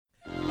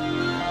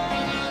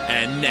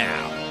And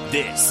now,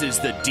 this is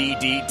the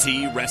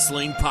DDT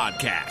Wrestling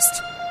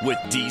Podcast with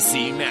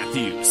DC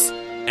Matthews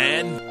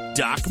and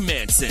Doc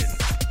Manson.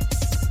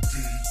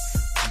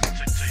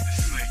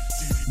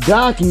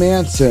 Doc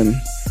Manson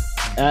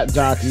at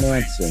Doc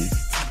Manson.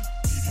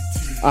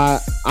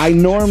 I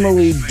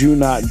normally do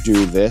not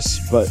do this,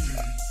 but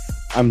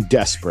I'm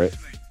desperate,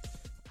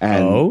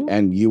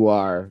 and you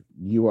are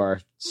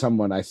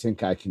someone I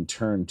think I can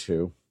turn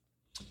to.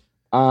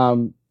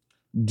 I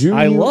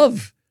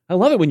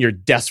love it when you're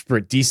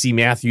desperate, DC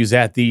Matthews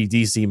at the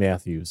DC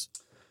Matthews.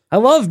 I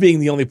love being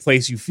the only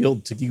place you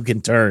feel you can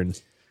turn.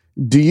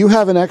 Do you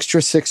have an extra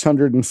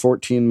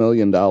 $614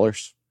 million?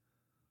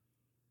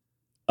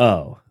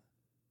 Oh.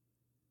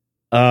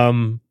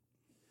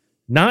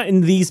 Not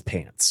in these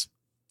pants.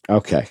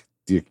 Okay.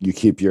 You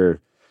keep your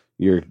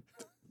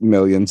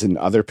millions in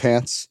other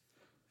pants?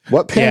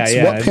 What pants?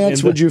 Yeah. What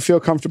pants would you feel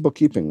comfortable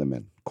keeping them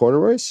in?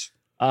 Corduroys?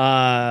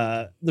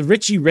 The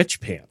Richie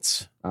Rich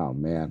pants. Oh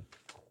man,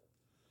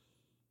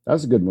 that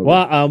was a good movie.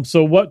 Well,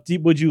 so what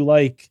would you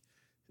like?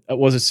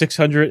 Was it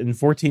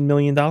 $614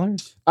 million?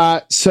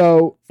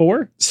 So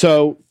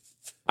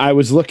I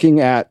was looking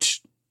at,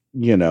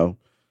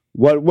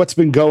 what's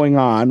been going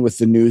on with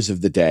the news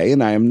of the day,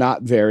 and I am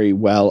not very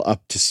well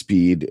up to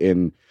speed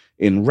in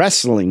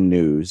wrestling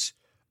news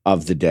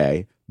of the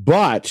day,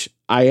 but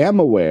I am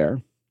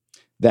aware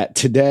that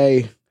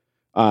today,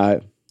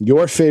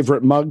 your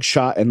favorite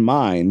mugshot and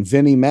mine,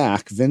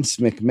 Vince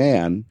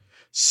McMahon,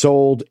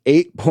 sold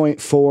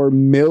 8.4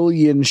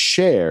 million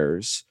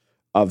shares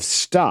of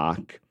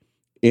stock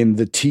in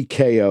the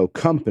TKO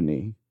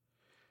company.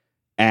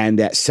 And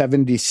at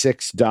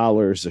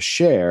 $76 a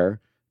share,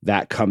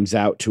 that comes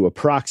out to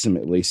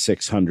approximately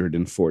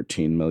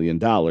 $614 million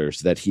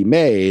that he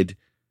made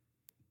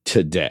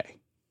today.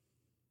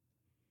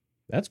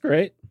 That's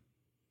great.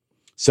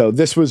 So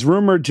this was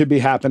rumored to be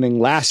happening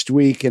last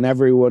week, and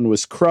everyone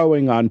was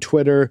crowing on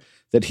Twitter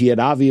that he had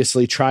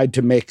obviously tried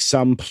to make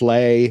some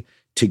play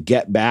to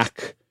get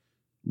back,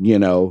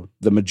 the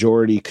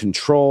majority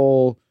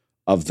control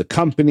of the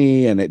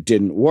company, and it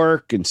didn't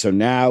work. And so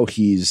now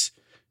he's,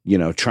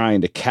 trying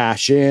to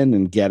cash in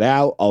and get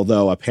out,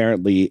 although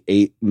apparently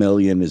 8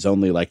 million is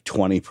only like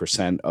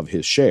 20% of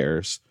his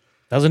shares.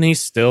 Doesn't he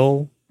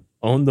still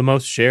own the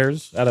most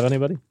shares out of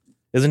anybody?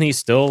 Isn't he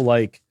still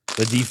like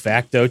the de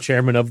facto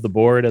chairman of the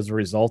board as a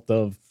result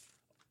of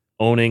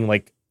owning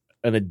like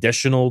an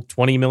additional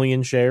 20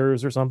 million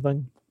shares or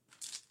something?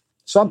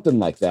 Something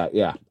like that,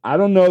 yeah. I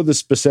don't know the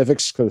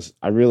specifics because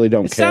I really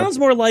don't care. It sounds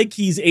more like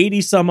he's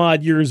 80 some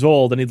odd years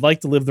old and he'd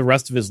like to live the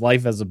rest of his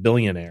life as a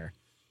billionaire.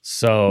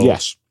 So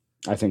yes,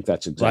 I think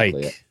that's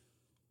exactly it.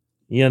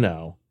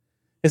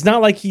 It's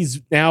not like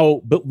he's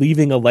now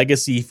leaving a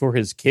legacy for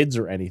his kids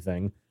or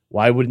anything.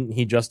 Why wouldn't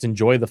he just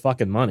enjoy the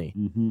fucking money?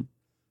 Mm-hmm.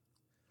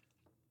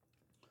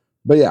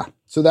 But yeah,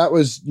 so that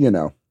was,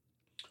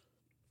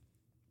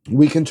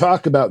 we can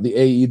talk about the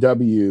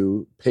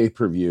AEW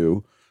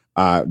pay-per-view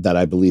that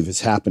I believe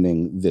is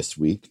happening this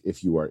week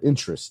if you are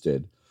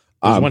interested.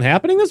 There's one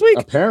happening this week?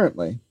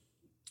 Apparently.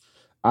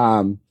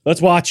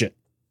 Let's watch it.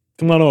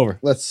 Come on over.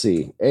 Let's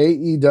see.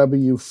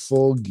 AEW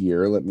Full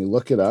Gear. Let me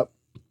look it up,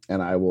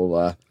 and I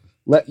will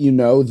let you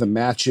know the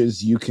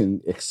matches you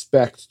can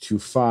expect to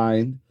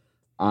find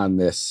on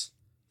this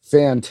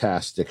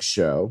fantastic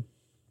show.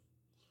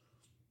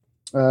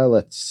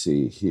 Let's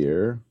see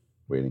here.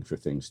 Waiting for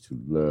things to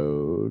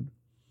load.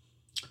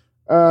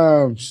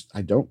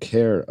 I don't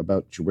care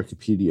about your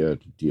Wikipedia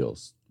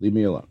deals. Leave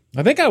me alone.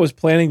 I think I was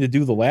planning to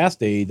do the last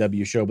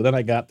AEW show, but then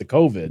I got the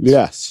COVID.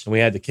 Yes. And we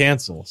had to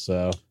cancel.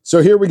 So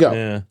here we go.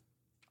 Yeah.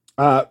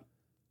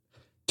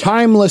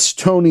 Timeless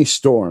Tony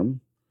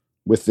Storm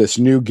with this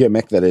new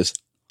gimmick that is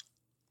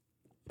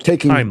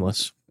taking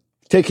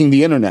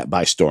the internet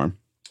by storm.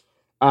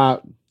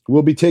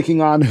 We'll be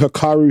taking on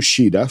Hikaru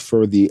Shida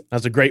for the...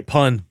 That's a great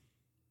pun.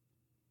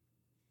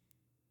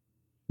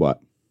 What?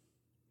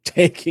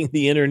 Taking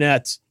the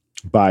internet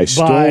by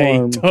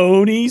storm. By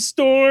Tony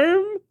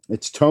Storm.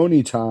 It's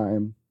Tony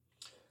time.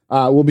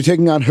 We'll be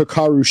taking on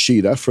Hikaru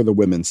Shida for the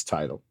women's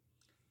title.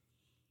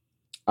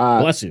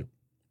 Bless you.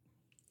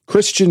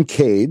 Christian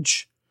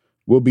Cage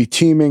will be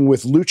teaming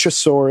with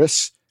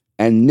Luchasaurus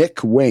and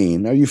Nick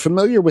Wayne. Are you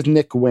familiar with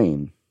Nick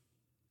Wayne?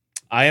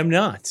 I am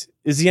not.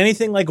 Is he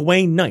anything like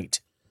Wayne Knight?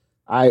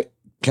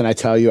 Can I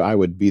tell you, I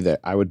would be there.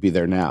 I would be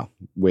there now,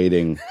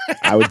 waiting.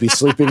 I would be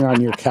sleeping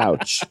on your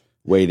couch,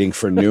 waiting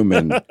for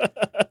Newman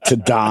to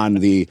don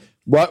the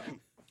what?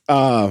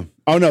 Oh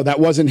no, that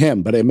wasn't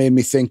him. But it made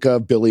me think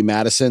of Billy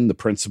Madison, the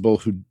principal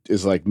who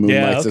is like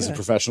moonlights as a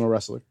professional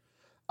wrestler.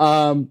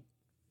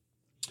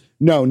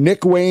 No,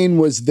 Nick Wayne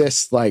was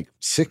this like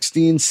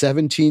 16,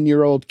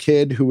 17-year-old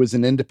kid who was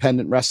an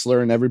independent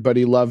wrestler and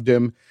everybody loved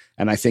him.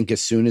 And I think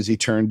as soon as he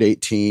turned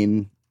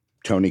 18,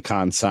 Tony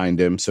Khan signed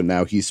him. So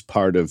now he's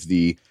part of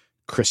the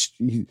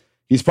Christian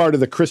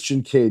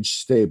Cage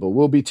stable.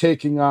 We'll be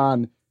taking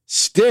on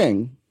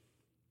Sting,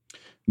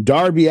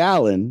 Darby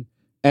Allin,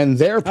 and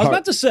their I was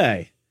about to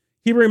say,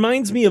 he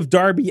reminds me of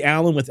Darby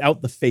Allin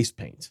without the face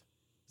paint.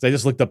 I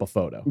just looked up a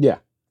photo. Yeah.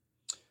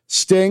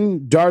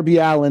 Sting, Darby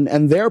Allin,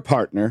 and their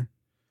partner,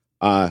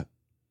 the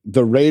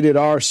rated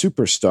R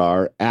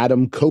superstar,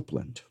 Adam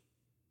Copeland.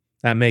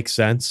 That makes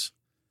sense.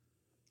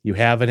 You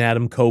have an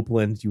Adam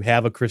Copeland. You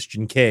have a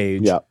Christian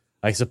Cage. Yep.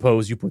 I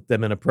suppose you put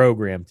them in a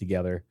program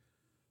together.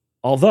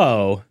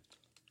 Although,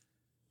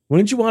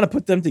 wouldn't you want to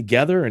put them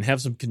together and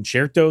have some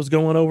concertos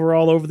going over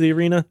all over the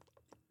arena?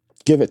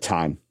 Give it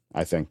time,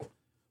 I think.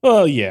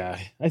 Well, yeah.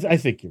 I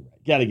think you're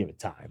right. Got to give it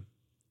time.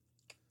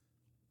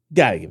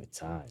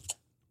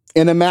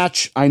 In a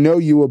match I know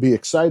you will be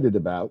excited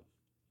about,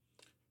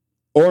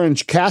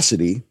 Orange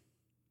Cassidy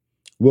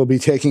will be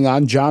taking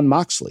on Jon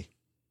Moxley.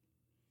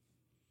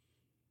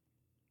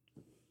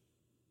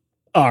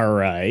 All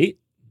right.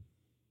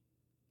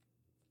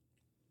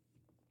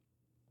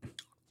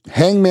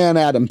 Hangman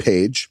Adam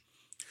Page.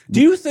 Do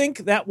you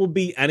think that will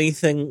be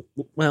anything?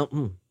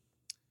 Well,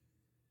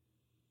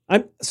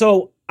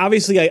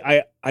 obviously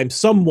I'm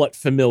somewhat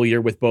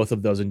familiar with both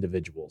of those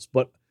individuals,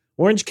 but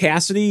Orange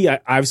Cassidy,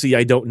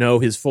 I don't know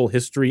his full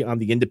history on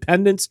the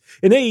independents.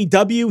 In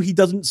AEW, he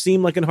doesn't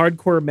seem like a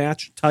hardcore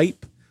match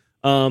type,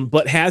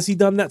 but has he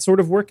done that sort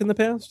of work in the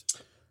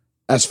past?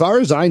 As far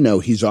as I know,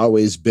 he's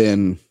always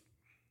been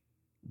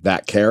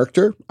that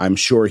character. I'm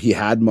sure he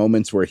had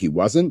moments where he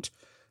wasn't,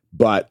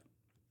 but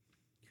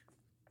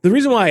the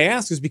reason why I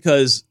ask is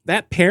because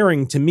that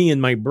pairing to me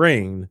in my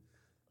brain,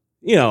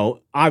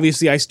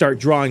 obviously I start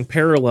drawing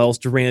parallels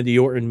to Randy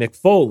Orton, Mick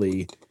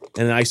Foley,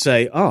 and I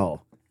say,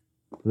 oh,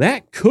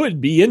 that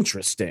could be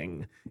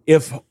interesting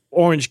if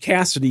Orange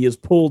Cassidy is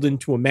pulled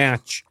into a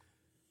match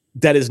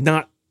that is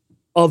not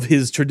of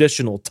his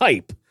traditional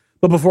type.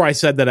 But before I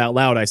said that out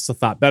loud, I still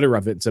thought better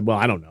of it and said, well,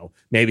 I don't know.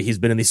 Maybe he's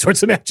been in these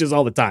sorts of matches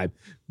all the time.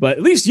 But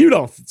at least you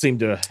don't seem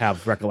to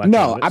have recollection.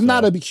 No, of it, I'm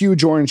not a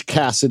huge Orange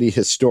Cassidy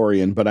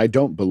historian, but I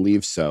don't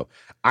believe so.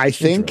 I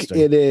think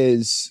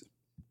it's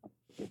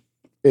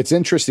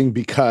interesting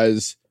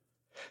because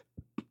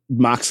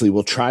Moxley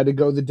will try to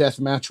go the death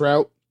match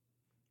route.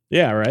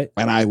 Yeah, right.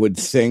 And I would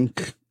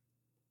think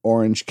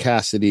Orange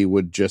Cassidy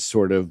would just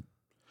sort of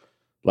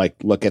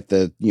like look at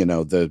the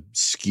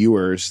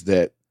skewers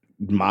that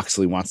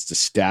Moxley wants to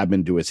stab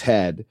into his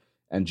head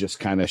and just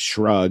kind of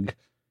shrug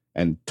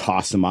and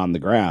toss him on the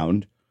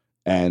ground.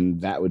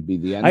 And that would be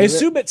the end. I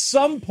assume at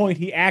some point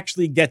he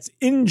actually gets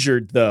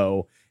injured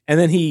though. And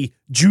then he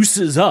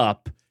juices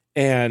up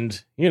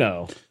and,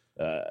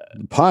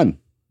 pun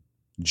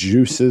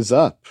juices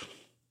up.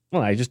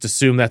 Well, I just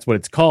assume that's what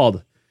it's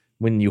called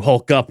when you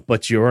Hulk up,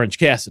 but you're Orange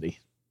Cassidy.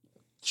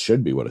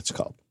 Should be what it's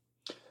called.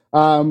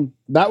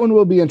 That one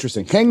will be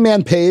interesting.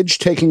 Hangman Page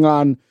taking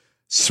on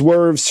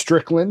Swerve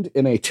Strickland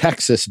in a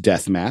Texas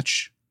death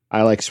match.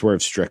 I like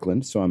Swerve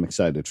Strickland, so I'm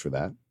excited for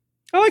that.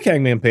 I like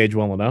Hangman Page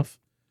well enough.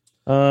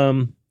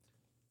 Although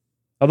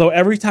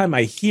every time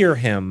I hear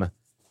him,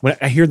 when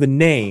I hear the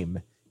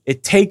name,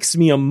 it takes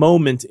me a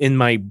moment in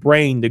my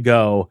brain to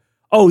go,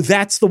 oh,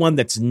 that's the one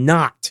that's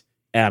not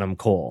Adam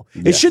Cole.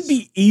 Yes. It should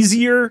be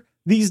easier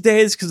these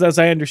days because, as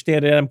I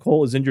understand it, Adam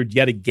Cole is injured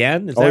yet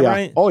again. Is that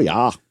right? Oh,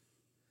 yeah.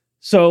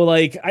 So,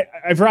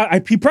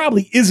 he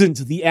probably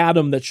isn't the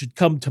Adam that should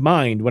come to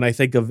mind when I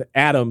think of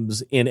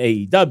Adams in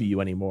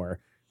AEW anymore.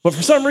 But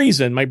for some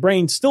reason, my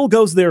brain still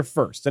goes there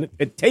first. And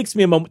it takes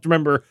me a moment to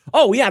remember,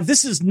 oh, yeah,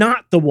 this is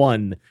not the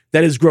one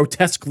that is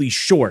grotesquely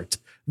short.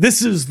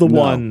 This is the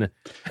one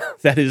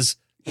that is...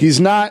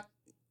 He's not,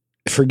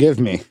 forgive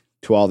me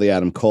to all the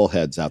Adam Cole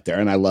heads out there,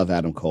 and I love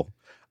Adam Cole.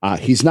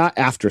 He's not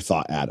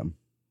Afterthought Adam,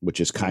 which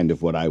is kind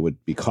of what I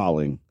would be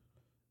calling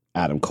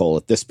Adam Cole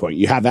at this point.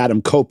 You have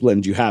Adam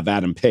Copeland, you have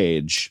Adam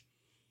Page.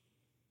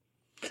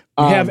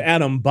 You have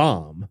Adam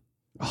Bomb.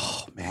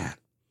 Oh, man.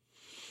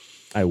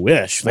 I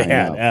wish they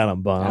had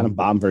Adam Bomb. Adam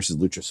Bomb versus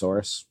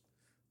Luchasaurus.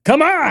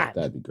 Come on!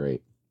 That'd be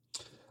great.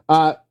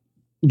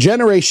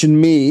 Generation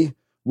Me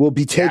will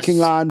be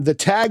taking on the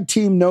tag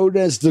team known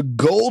as the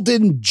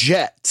Golden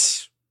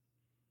Jets.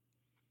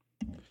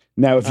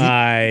 Now,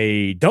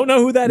 I don't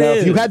know who that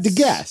is. If you had to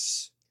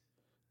guess,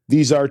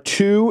 these are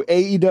two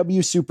AEW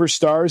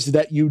superstars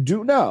that you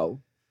do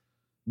know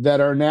that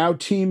are now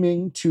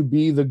teaming to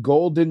be the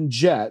Golden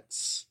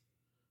Jets.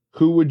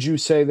 Who would you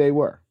say they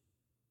were?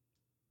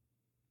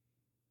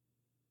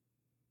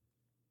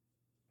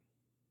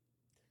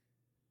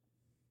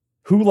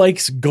 Who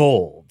likes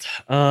gold?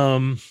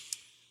 That'd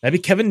be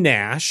Kevin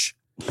Nash.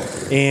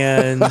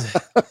 And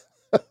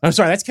I'm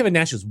sorry, that's Kevin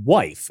Nash's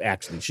wife,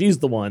 actually. She's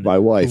the one. My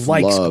wife who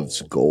likes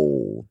loves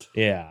gold.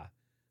 Yeah.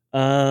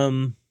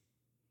 I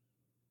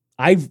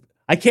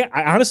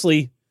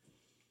honestly,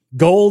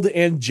 gold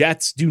and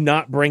Jets do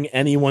not bring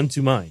anyone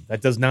to mind.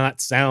 That does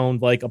not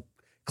sound like a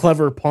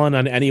clever pun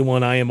on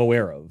anyone I am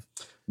aware of.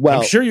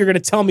 Well, I'm sure you're going to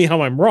tell me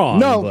how I'm wrong.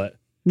 No,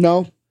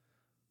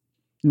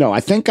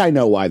 I think I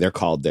know why they're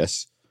called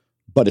this,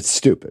 but it's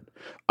stupid.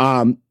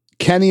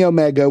 Kenny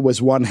Omega was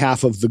one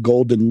half of the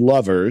Golden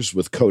Lovers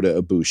with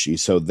Kota Ibushi.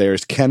 So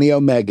there's Kenny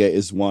Omega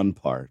is one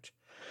part.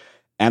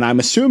 And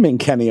I'm assuming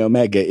Kenny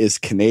Omega is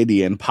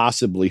Canadian,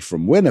 possibly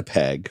from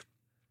Winnipeg.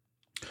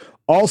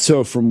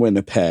 Also from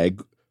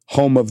Winnipeg,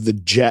 home of the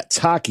Jets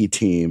hockey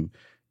team,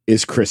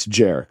 is Chris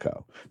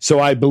Jericho. So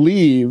I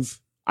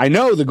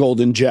know the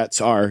Golden Jets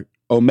are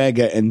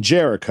Omega and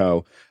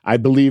Jericho. I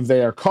believe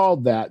they are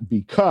called that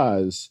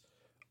because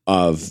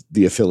of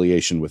the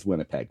affiliation with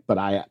Winnipeg, but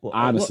I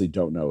honestly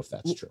don't know if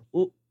that's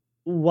true.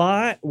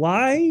 Why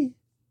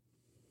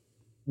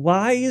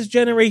is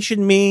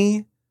Generation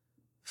Me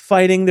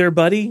fighting their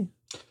buddy?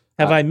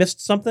 Have I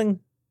missed something?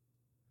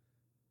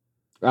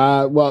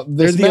 Well,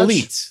 they're the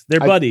elites. They're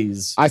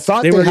buddies. I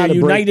thought they were a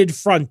united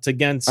front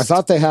against. I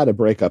thought they had a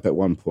breakup at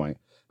one point.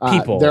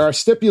 People. There are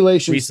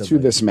stipulations to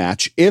this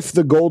match. If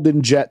the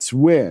Golden Jets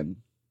win,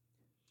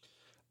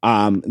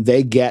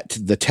 they get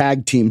the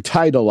tag team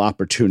title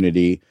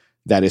opportunity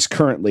that is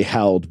currently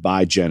held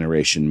by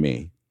Generation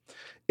Me.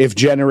 If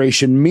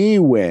Generation Me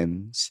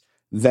wins,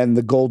 then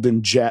the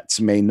Golden Jets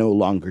may no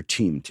longer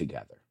team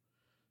together.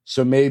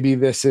 So maybe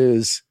this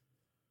is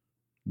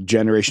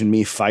Generation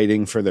Me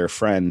fighting for their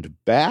friend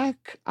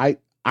back.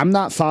 I'm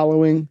not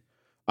following.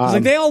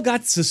 Like they all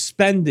got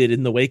suspended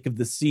in the wake of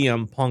the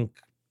CM Punk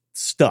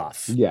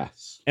stuff.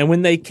 Yes. And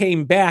when they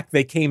came back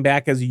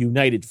as a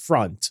united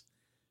front.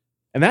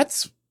 And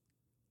that's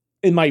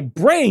in my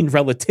brain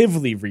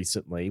relatively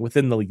recently,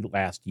 within the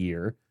last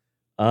year.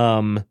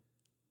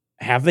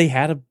 Have they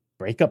had a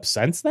breakup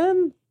since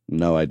then?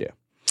 No idea.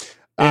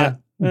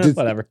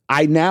 Whatever.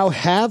 I now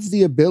have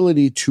the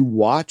ability to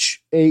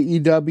watch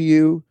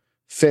AEW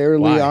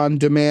fairly on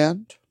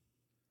demand.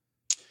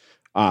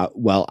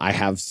 Well, I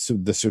have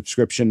the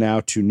subscription now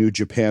to New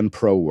Japan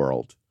Pro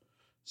World.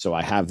 So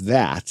I have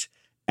that.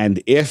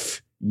 And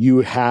if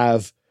you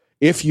are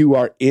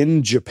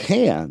in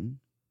Japan,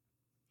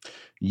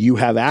 you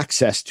have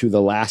access to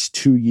the last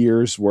 2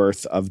 years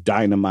worth of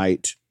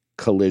Dynamite,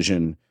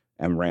 Collision,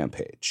 and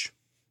Rampage.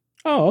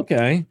 Oh,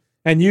 okay.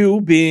 And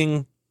you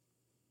being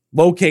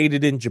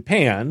located in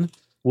Japan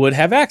would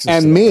have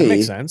access to that. That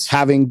makes sense.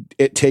 Having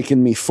it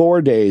taken me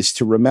 4 days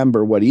to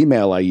remember what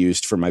email I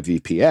used for my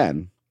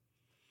VPN,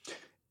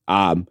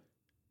 have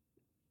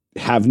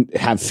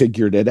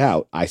figured it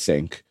out, I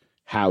think,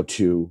 how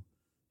to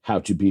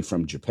be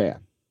from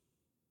Japan.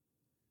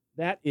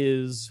 That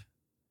is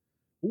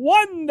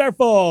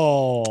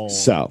wonderful.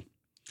 So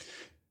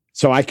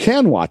I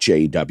can watch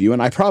AEW,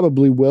 and I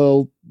probably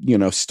will,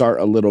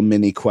 start a little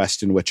mini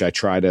quest in which I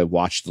try to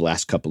watch the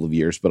last couple of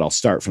years, but I'll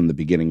start from the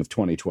beginning of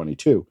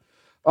 2022.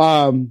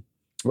 But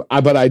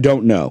I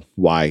don't know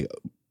why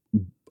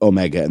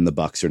Omega and the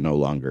Bucks are no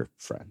longer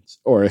friends,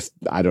 or if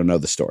I don't know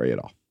the story at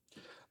all.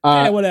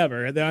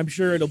 Whatever. I'm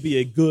sure it'll be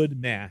a good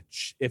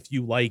match if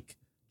you like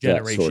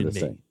Generation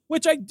Me,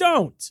 which I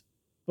don't,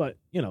 but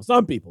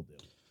some people do.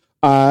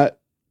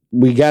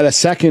 We got a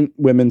second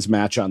women's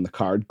match on the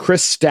card.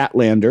 Chris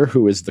Statlander,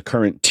 who is the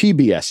current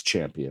TBS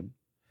champion,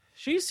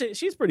 she's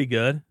pretty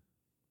good,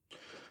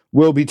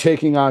 will be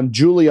taking on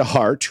Julia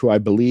Hart, who I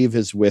believe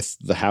is with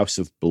the House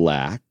of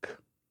Black,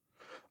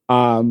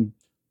 and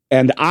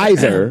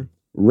either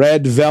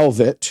Red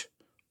Velvet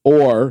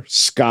or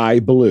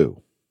Sky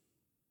Blue.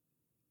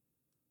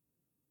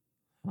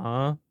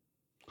 Huh?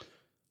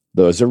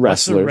 Those are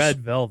wrestlers.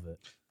 Red Velvet.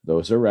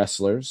 Those are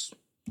wrestlers.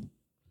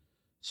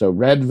 So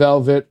Red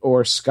Velvet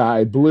or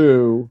Sky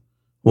Blue.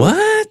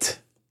 What?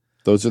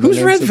 Those are the Who's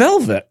names Red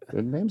Velvet?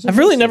 I've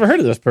really never heard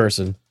of this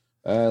person.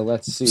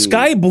 Let's see.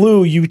 Sky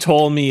Blue, you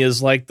told me,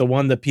 is like the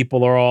one that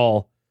people are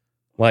all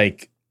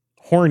like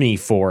horny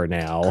for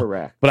now.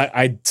 Correct. But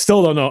I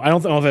still don't know. I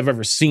don't know if I've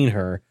ever seen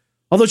her.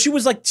 Although she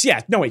was like,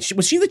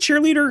 was she the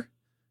cheerleader?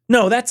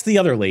 No, that's the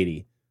other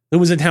lady that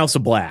was in House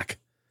of Black.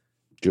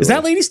 Is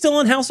that lady still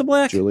in House of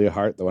Black? Julia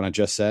Hart, the one I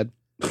just said.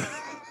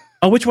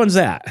 Oh, which one's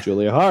that?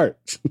 Julia Hart.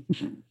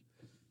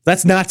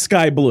 That's not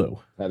Sky Blue.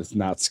 That is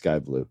not Sky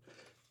Blue.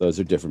 Those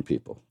are different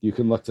people. You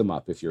can look them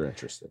up if you're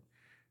interested.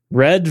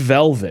 Red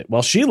Velvet.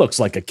 Well, she looks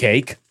like a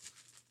cake.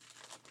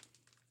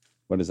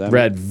 What is that?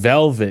 Red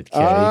Velvet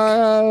cake.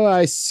 Oh,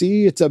 I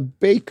see. It's a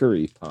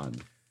bakery pun.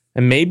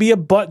 And maybe a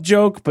butt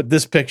joke, but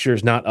this picture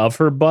is not of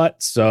her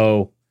butt,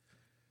 so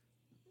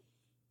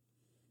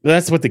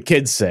that's what the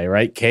kids say,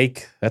 right?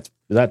 Cake.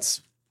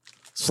 That's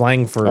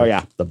slang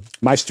for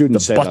my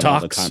students say buttocks. that all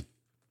the time.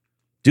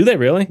 Do they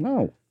really?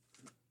 No.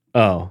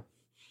 Oh.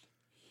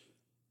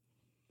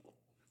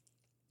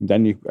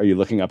 Then are you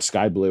looking up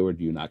Sky Blue, or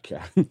do you not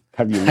care?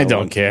 Have you? I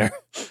don't care.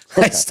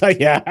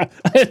 Okay.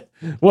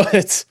 Well,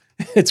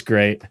 it's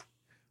great.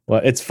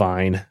 Well, it's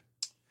fine.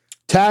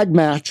 Tag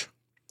match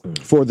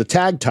for the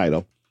tag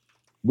title.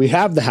 We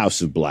have the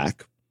House of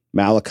Black,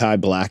 Malachi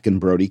Black and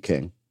Brody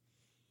King,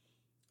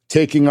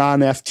 taking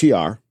on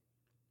FTR,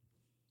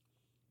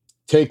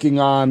 taking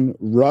on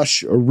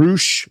Rush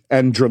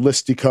and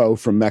Dralistico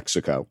from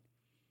Mexico.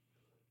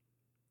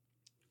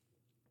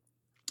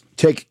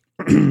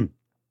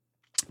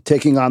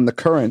 Taking on the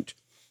current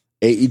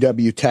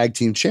AEW Tag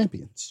Team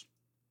Champions.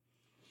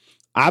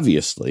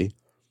 Obviously,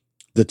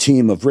 the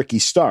team of Ricky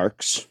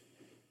Starks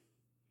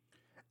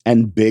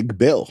and Big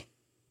Bill.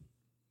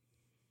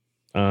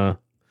 Huh.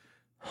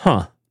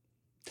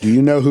 Do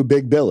you know who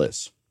Big Bill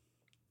is?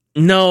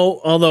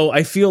 No, although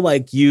I feel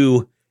like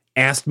you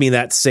asked me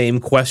that same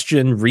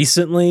question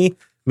recently,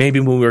 maybe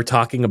when we were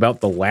talking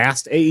about the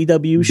last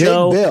AEW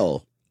show. Big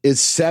Bill is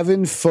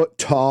 7 foot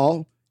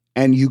tall,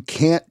 and you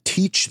can't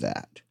teach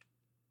that.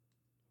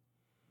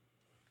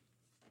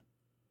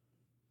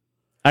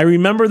 I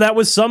remember that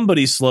was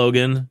somebody's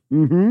slogan.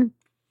 Mm-hmm.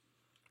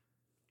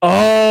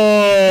 Oh.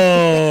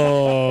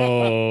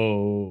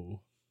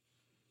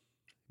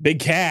 Big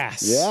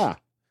Cass. Yeah.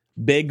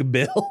 Big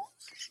Bill.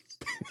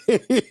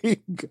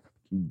 Big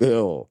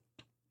Bill.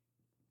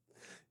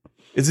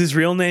 Is his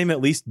real name at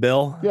least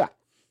Bill? Yeah.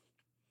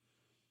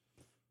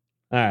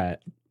 All right.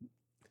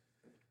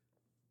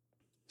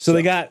 So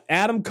they got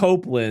Adam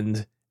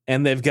Copeland,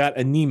 and they've got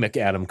anemic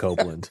Adam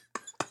Copeland.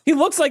 He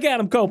looks like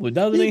Adam Copeland,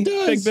 doesn't he?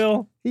 Does. Big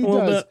Bill? He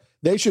does.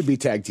 They should be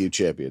tag team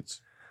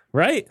champions.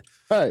 Right?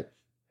 Hey,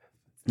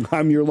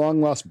 I'm your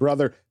long lost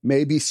brother,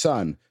 maybe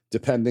son,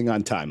 depending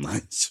on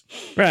timelines.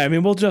 Right. I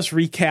mean, we'll just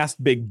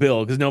recast Big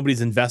Bill because nobody's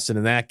invested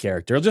in that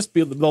character.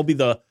 They'll be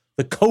the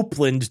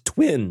Copeland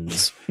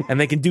twins, and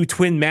they can do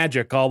twin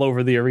magic all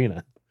over the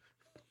arena.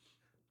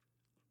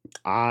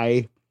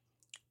 I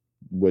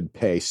would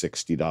pay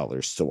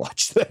 $60 to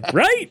watch that.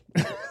 Right?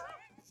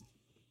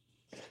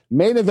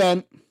 Main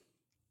event,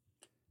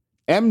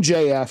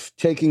 MJF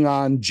taking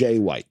on Jay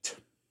White.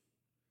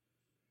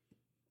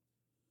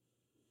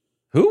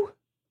 Who?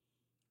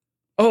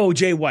 Oh,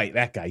 Jay White,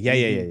 that guy.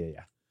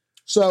 Yeah.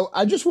 So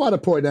I just want to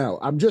point out,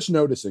 I'm just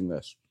noticing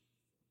this.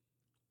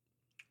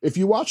 If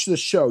you watch this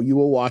show, you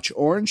will watch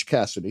Orange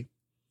Cassidy,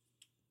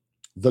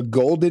 the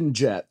Golden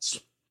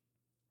Jets,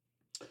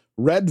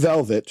 Red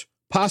Velvet,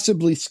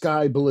 possibly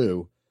Sky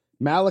Blue,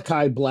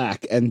 Malachi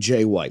Black, and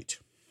Jay White.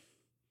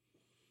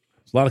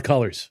 It's a lot of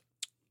colors.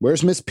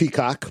 Where's Miss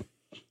Peacock?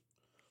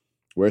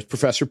 Where's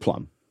Professor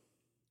Plum?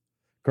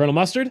 Colonel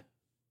Mustard?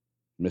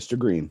 Mr.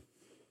 Green.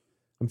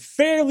 I'm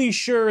fairly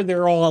sure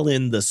they're all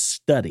in the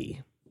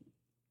study.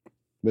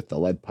 With the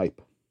lead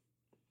pipe.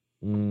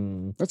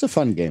 That's a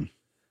fun game.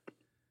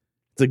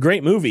 It's a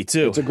great movie,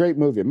 too. It's a great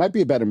movie. It might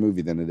be a better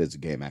movie than it is a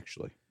game,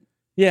 actually.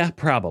 Yeah,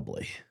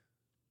 probably.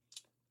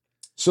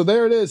 So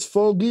there it is,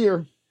 Full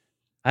Gear.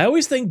 I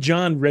always think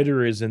John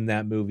Ritter is in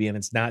that movie, and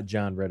it's not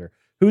John Ritter.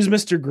 Who's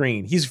Mr.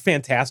 Green? He's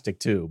fantastic,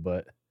 too,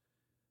 but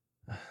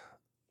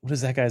what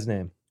is that guy's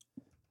name?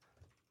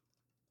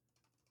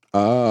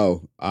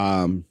 Oh,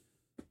 Michael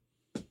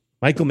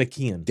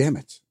McKean. Damn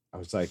it. I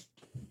was like...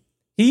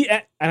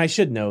 And I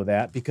should know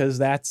that because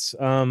that's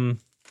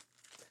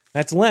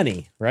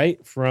Lenny,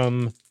 right?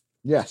 From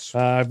Yes.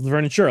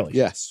 Laverne and Shirley.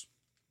 Yes.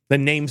 The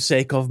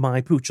namesake of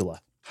my Poochula.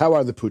 How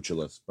are the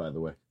Poochulas, by the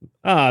way?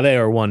 They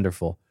are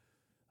wonderful.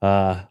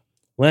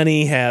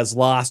 Lenny has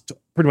lost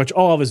pretty much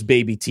all of his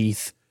baby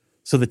teeth.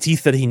 So the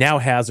teeth that he now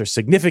has are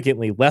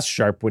significantly less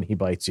sharp when he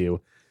bites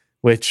you,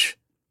 which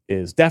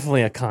is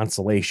definitely a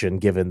consolation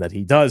given that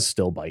he does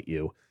still bite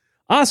you.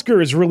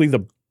 Oscar is really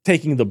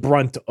taking the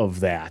brunt of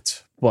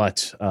that,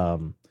 but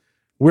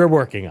we're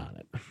working on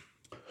it.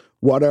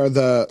 What are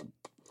the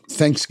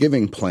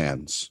Thanksgiving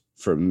plans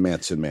for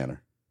Manson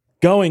Manor?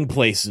 Going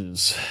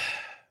places.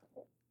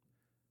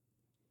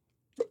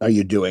 Are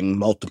you doing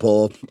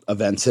multiple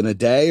events in a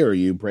day, or are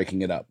you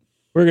breaking it up?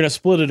 We're going to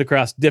split it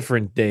across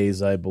different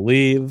days, I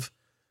believe.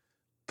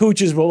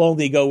 Pooches will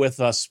only go with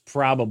us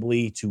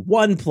probably to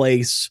one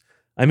place.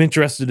 I'm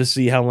interested to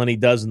see how Lenny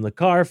does in the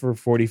car for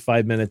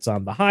 45 minutes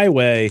on the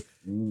highway.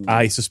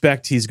 I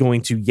suspect he's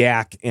going to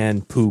yak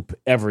and poop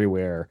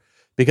everywhere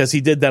because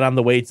he did that on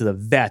the way to the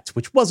vet,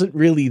 which wasn't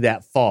really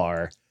that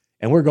far.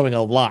 And we're going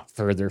a lot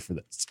further for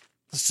this.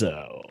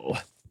 So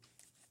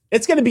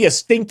it's going to be a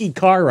stinky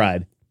car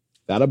ride.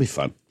 That'll be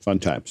fun. Fun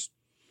times.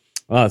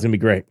 Oh, it's going to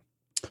be great.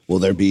 Will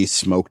there be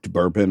smoked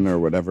bourbon or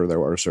whatever there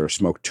was, or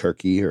smoked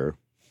turkey? Or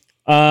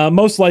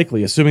most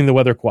likely, assuming the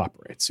weather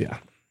cooperates, yeah.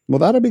 Well,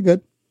 that'll be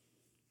good.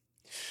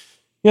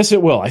 Yes,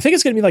 it will. I think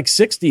it's going to be like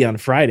 60 on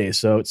Friday,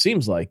 so it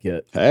seems like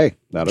it. Hey,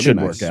 that'll should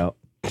be nice. Work out.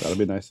 That'll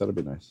be nice. That'll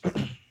be nice.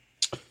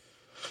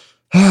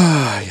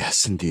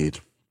 Yes, indeed.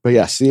 But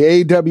yes, the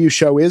AEW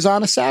show is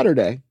on a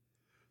Saturday.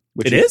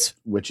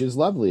 Which is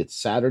lovely. It's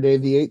Saturday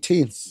the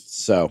 18th.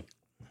 So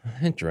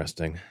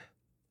interesting.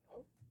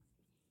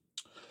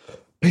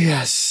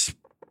 Yes.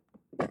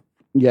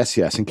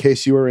 In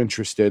case you are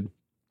interested,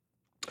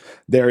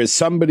 there is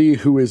somebody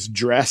who is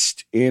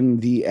dressed in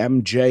the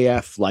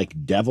MJF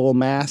like devil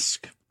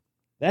mask.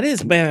 That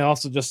is, may I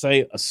also just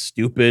say, a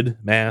stupid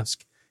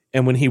mask.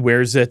 And when he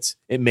wears it,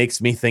 it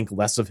makes me think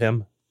less of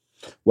him.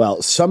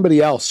 Well, somebody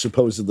else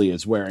supposedly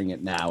is wearing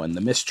it now, and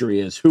the mystery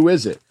is, who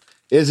is it?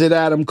 Is it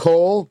Adam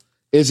Cole?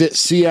 Is it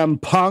CM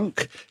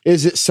Punk?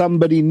 Is it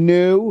somebody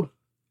new?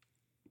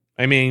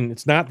 I mean,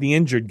 it's not the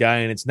injured guy,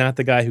 and it's not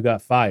the guy who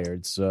got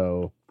fired,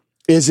 so...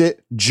 Is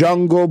it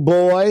Jungle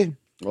Boy?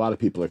 A lot of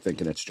people are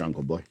thinking it's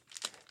Jungle Boy.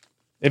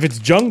 If it's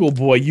Jungle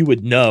Boy, you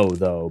would know,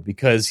 though,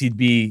 because he'd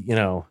be,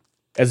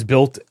 as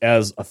built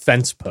as a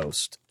fence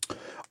post.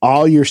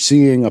 All you're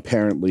seeing,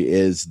 apparently,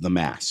 is the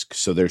mask,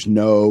 so there's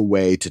no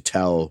way to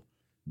tell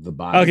the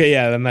body. Okay,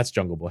 yeah, then that's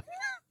Jungle Boy.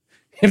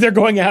 If they're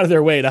going out of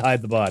their way to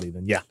hide the body,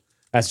 then yeah,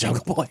 that's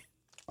Jungle Boy.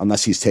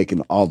 Unless he's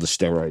taken all the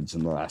steroids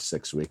in the last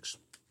 6 weeks.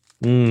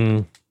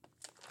 All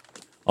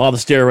all the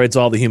steroids,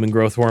 all the human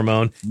growth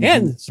hormone,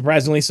 and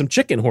surprisingly, some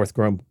chicken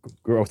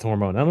growth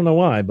hormone. I don't know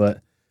why,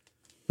 but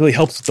really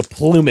helps with the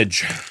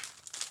plumage.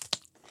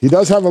 He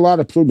does have a lot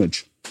of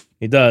plumage.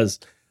 He does.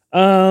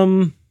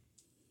 I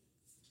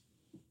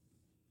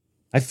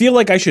feel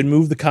like I should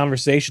move the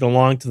conversation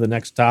along to the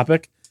next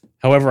topic.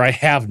 However, I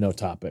have no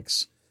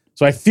topics.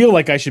 So I feel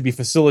like I should be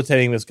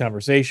facilitating this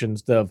conversation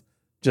instead of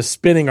just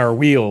spinning our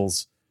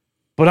wheels.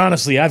 But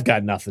honestly, I've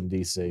got nothing,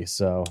 DC.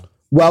 So,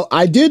 well,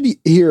 I did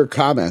hear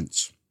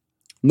comments,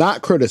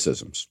 not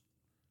criticisms,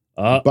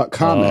 but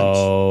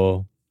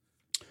comments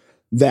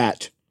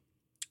that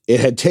it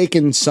had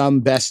taken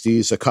some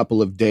besties a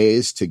couple of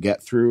days to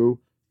get through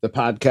the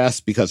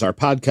podcast because our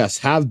podcasts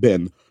have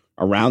been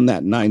around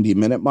that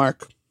 90-minute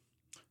mark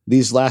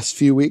these last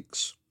few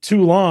weeks.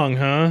 Too long,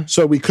 huh?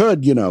 So we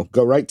could,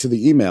 go right to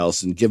the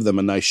emails and give them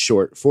a nice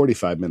short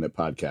 45-minute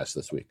podcast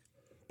this week.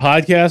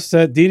 Podcast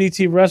at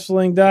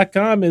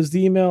ddtwrestling.com is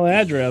the email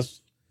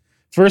address.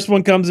 First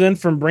one comes in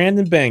from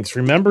Brandon Banks.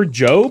 Remember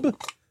Job?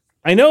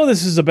 I know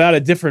this is about a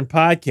different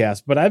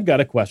podcast, but I've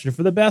got a question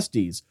for the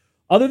besties.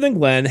 Other than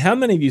Glenn, how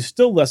many of you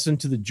still listen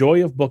to the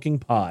Joy of Booking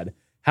pod?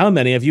 How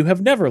many of you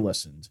have never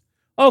listened?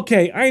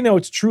 Okay, I know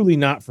it's truly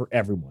not for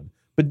everyone,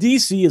 but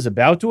DC is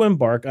about to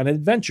embark on an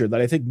adventure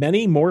that I think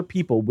many more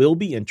people will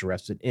be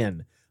interested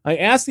in. I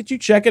ask that you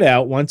check it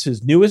out once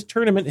his newest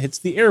tournament hits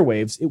the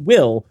airwaves. It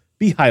will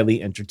be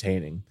highly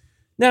entertaining.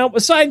 Now, a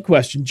side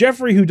question.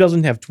 Jeffrey, who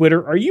doesn't have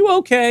Twitter, are you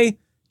okay?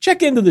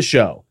 Check into the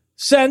show.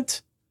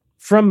 Sent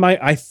from my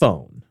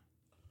iPhone.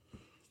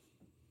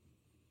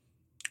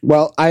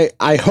 Well,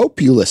 I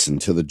hope you listen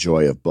to the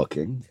Joy of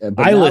Booking.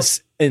 I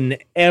listen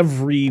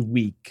every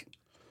week.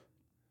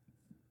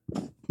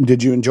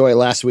 Did you enjoy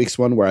last week's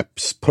one where I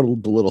put a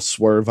little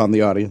swerve on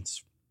the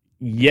audience?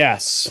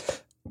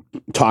 Yes.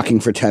 Talking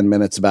for 10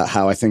 minutes about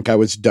how I think I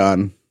was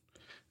done.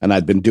 And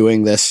I'd been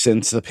doing this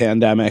since the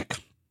pandemic.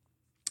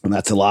 And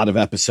that's a lot of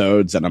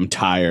episodes. And I'm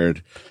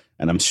tired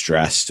and I'm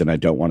stressed and I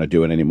don't want to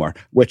do it anymore,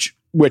 which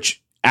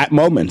at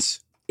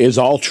moments is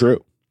all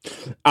true.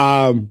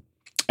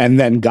 And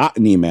then got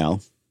an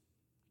email,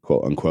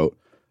 quote unquote,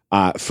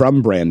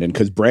 from Brandon,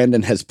 because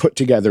Brandon has put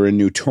together a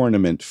new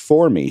tournament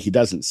for me. He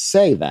doesn't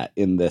say that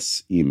in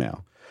this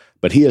email,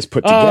 but he has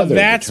put together. Oh,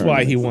 that's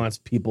why he wants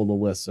people to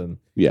listen.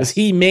 Yes. Because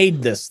he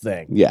made this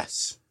thing.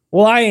 Yes.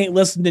 Well, I ain't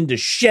listening to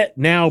shit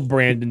now,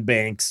 Brandon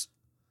Banks.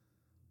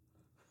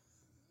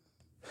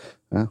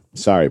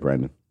 Sorry,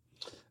 Brandon.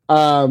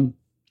 I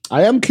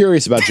am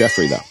curious about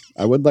Jeffrey, though.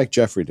 I would like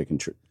Jeffrey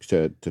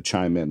to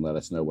chime in, let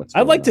us know what's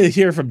going on. I'd like to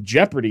hear from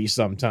Jeopardy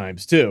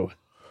sometimes, too.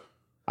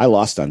 I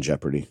lost on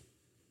Jeopardy.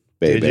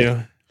 Baby.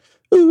 Did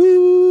you?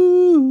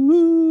 Ooh.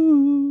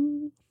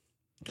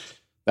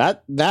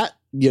 That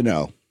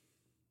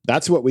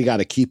that's what we got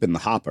to keep in the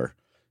hopper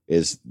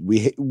is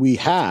we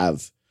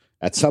have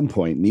at some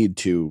point need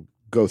to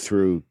go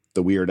through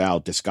the Weird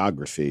Al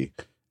discography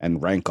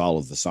and rank all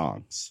of the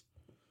songs.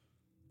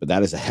 But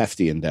that is a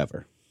hefty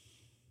endeavor.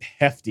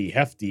 Hefty.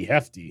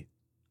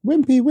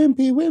 Wimpy.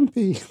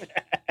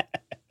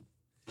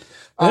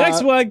 The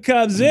next one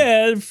comes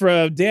in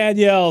from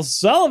Danielle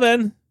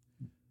Sullivan.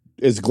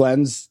 Is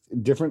Glenn's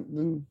different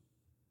than?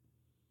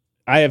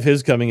 I have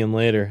his coming in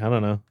later. I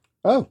don't know.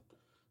 Oh,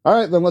 all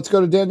right. Then let's go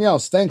to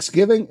Danielle's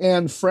Thanksgiving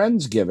and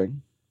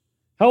Friendsgiving.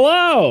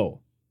 Hello.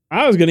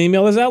 I was going to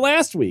email this out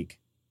last week,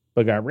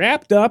 but got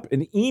wrapped up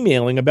in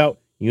emailing about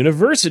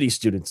university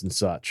students and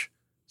such.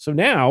 So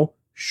now,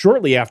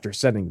 shortly after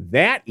sending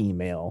that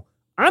email,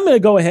 I'm going to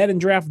go ahead and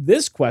draft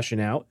this question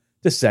out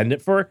to send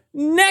it for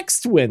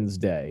next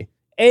Wednesday,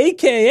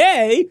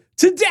 a.k.a.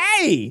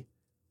 today,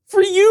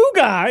 for you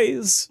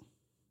guys.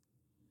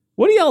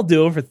 What are y'all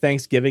doing for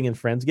Thanksgiving and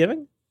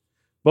Friendsgiving?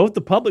 Both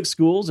the public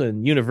schools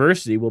and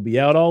university will be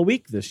out all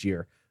week this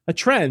year, a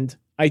trend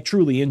I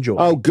truly enjoy.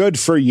 Oh, good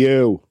for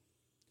you.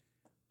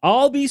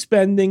 I'll be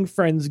spending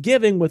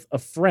Friendsgiving with a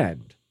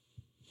friend.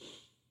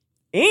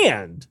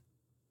 And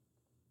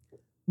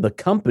the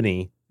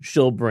company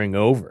she'll bring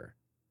over.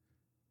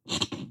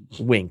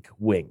 Wink,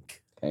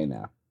 wink. Hey,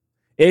 now.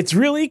 It's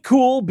really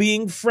cool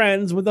being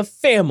friends with a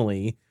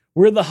family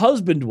where the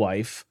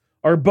husband-wife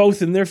are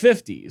both in their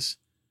 50s.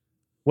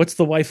 What's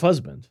the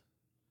wife-husband?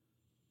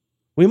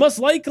 We most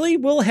likely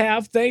will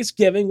have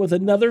Thanksgiving with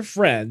another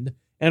friend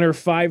and her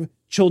 5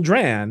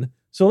 children.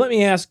 So let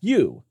me ask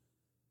you,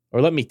 or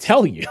let me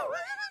tell you.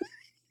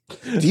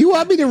 Do you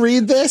want me to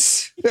read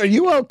this? Are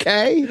you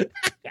okay?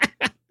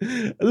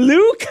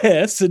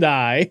 Lucas and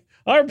I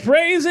are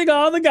praising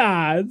all the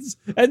gods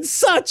and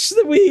such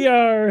that we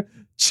are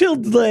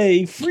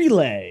childlay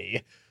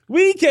freelay.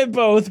 We can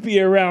both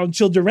be around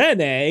children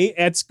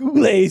at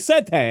school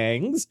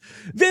settings,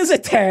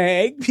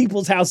 visiting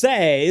people's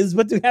houses,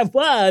 but to have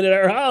fun in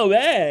our home,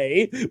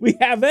 we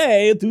have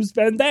to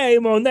spend day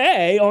on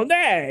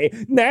day.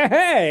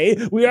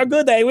 Nay, we are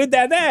good day with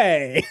that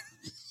day.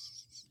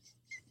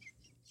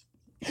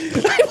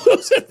 I'm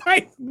losing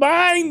my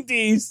mind,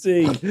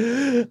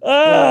 DC.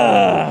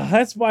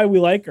 That's why we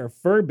like our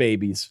fur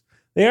babies.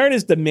 They aren't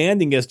as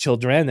demanding as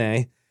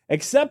children,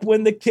 except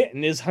when the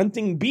kitten is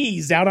hunting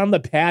bees out on the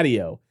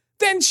patio.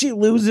 Then she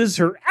loses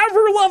her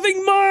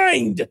ever-loving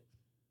mind.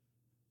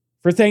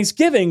 For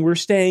Thanksgiving, we're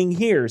staying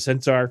here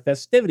since our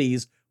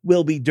festivities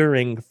will be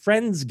during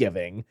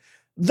Friendsgiving.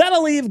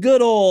 That'll leave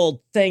good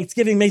old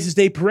Thanksgiving Macy's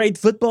Day Parade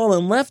football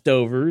and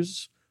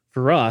leftovers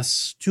for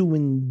us to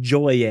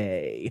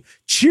enjoy.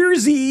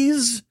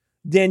 Cheersies,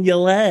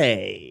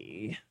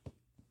 Daniele.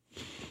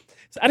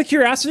 So out of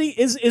curiosity,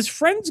 is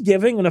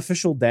Friendsgiving an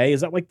official day? Is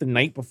that like the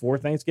night before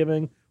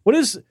Thanksgiving? What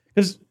is,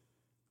 because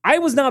I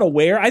was not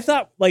aware. I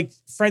thought like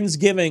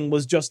Friendsgiving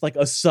was just like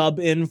a sub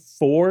in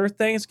for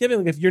Thanksgiving.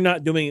 Like if you're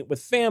not doing it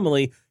with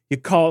family, you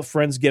call it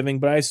Friendsgiving,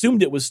 but I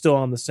assumed it was still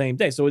on the same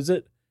day. So is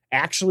it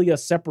actually a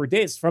separate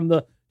day? It's from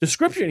the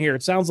description here,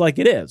 it sounds like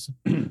it is.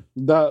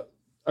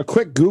 A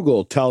quick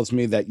Google tells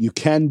me that you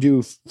can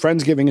do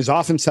Friendsgiving is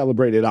often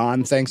celebrated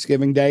on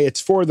Thanksgiving Day. It's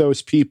for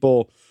those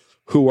people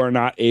who are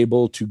not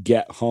able to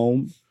get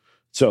home.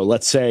 So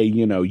let's say,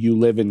 you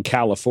live in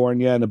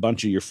California and a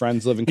bunch of your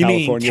friends live in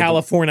California. You mean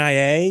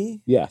California?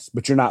 Yes,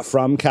 but you're not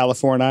from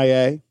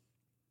California.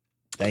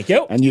 Thank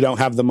you. And you don't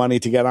have the money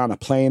to get on a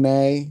plane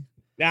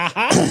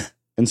Uh-huh.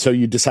 And so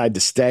you decide to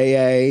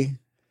stay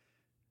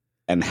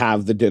and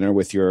have the dinner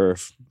with your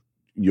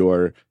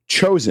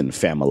chosen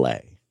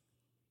family.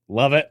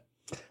 Love it.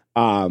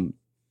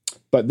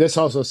 But this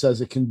also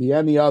says it can be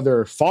any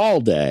other fall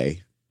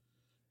day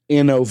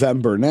in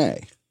November,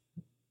 Nay.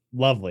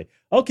 Lovely.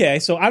 Okay,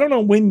 so I don't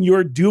know when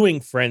you're doing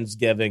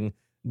Friendsgiving,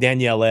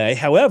 Daniele.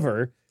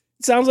 However,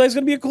 it sounds like it's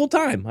going to be a cool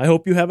time. I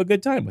hope you have a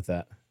good time with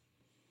that.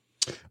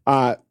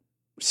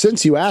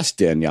 Since you asked,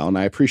 Danielle, and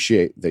I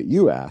appreciate that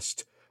you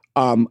asked,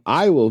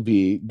 I will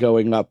be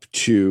going up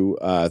to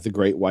the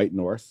Great White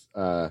North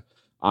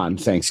on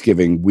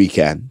Thanksgiving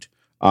weekend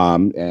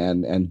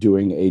and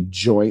doing a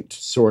joint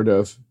sort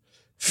of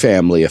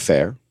family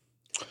affair.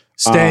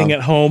 Staying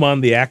at home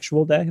on the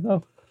actual day,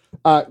 though?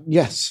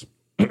 Yes.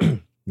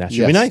 That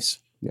should be nice.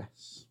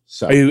 Yes.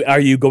 So Are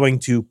you going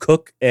to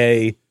cook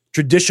a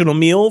traditional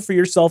meal for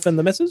yourself and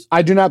the missus?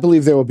 I do not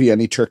believe there will be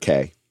any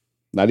turkey,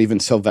 not even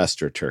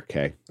Sylvester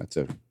turkey. That's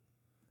a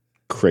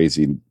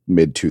crazy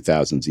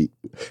mid-2000s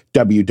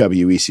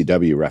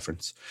WWECW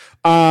reference.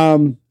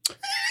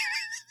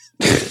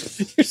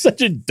 You're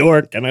such a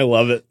dork, and I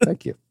love it.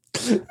 Thank you.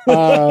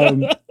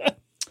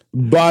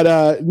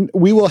 But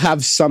we will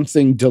have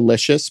something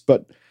delicious,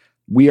 but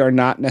we are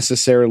not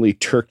necessarily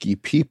turkey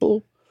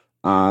people.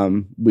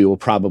 We will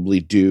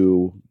probably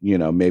do,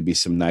 maybe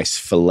some nice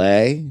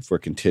filet if we're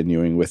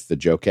continuing with the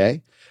joke.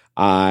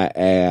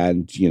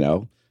 And,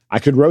 I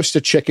could roast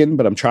a chicken,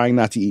 but I'm trying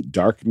not to eat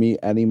dark meat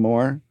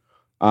anymore.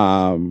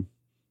 So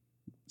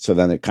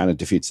then it kind of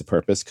defeats the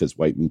purpose because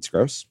white meat's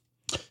gross.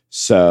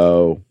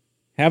 So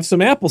have some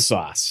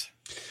applesauce.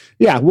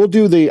 Yeah, we'll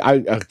do I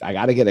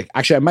got to get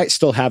actually, I might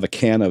still have a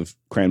can of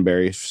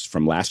cranberries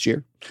from last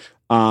year.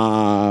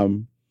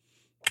 And,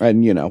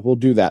 we'll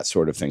do that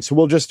sort of thing. So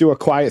we'll just do a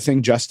quiet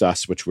thing, just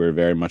us, which we're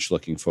very much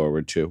looking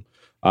forward to.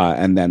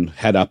 And then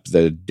head up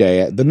the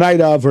night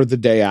of or the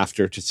day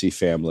after to see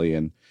family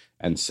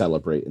and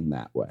celebrate in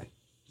that way.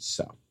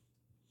 So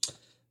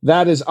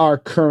that is our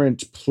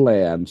current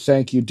plan.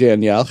 Thank you,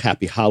 Danielle.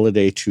 Happy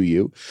holiday to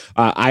you.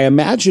 I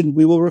imagine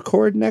we will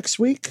record next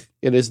week.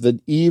 It is the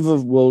eve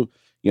of,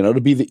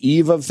 to be the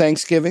eve of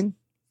Thanksgiving.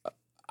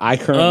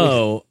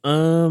 We'll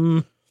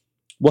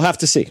have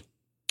to see.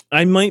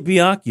 I might be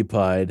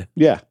occupied.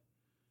 Yeah.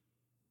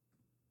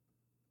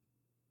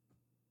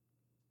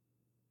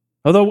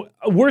 Although,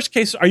 worst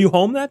case, are you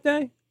home that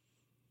day?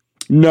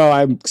 No,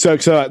 I'm so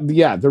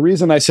yeah. The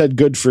reason I said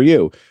good for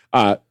you,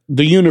 the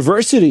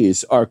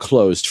universities are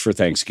closed for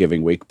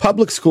Thanksgiving week.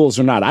 Public schools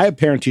are not. I have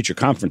parent teacher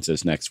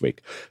conferences next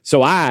week.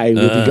 So I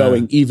will be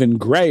going even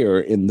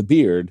grayer in the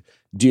beard,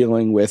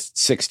 dealing with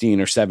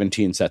 16 or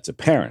 17 sets of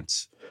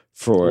parents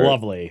for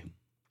lovely.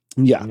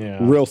 Yeah.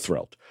 Real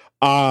thrilled.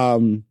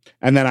 And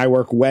then I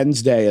work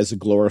Wednesday as a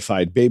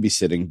glorified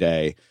babysitting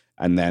day.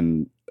 And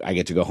then I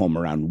get to go home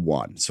around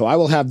 1. So I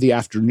will have the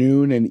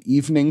afternoon and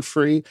evening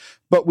free,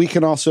 but we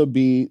can also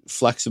be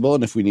flexible.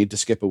 And if we need to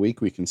skip a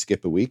week, we can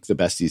skip a week. The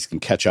besties can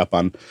catch up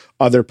on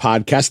other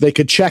podcasts. They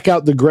could check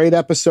out the great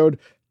episode,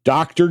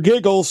 Dr.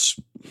 Giggles.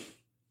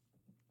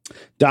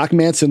 Doc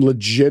Manson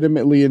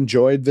legitimately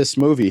enjoyed this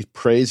movie,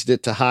 praised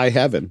it to high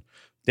heaven.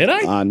 Did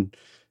I?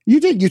 You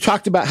did. You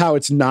talked about how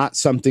it's not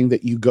something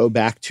that you go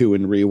back to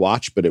and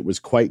rewatch, but it was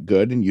quite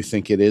good. And you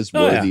think it is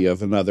worthy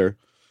of another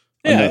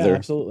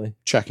absolutely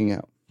checking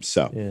out.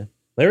 So yeah,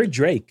 Larry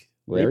Drake.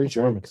 Yeah.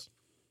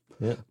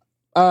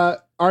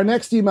 Our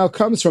next email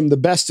comes from the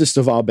bestest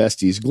of all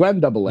besties, Glenn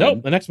Double N.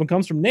 Nope, the next one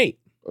comes from Nate.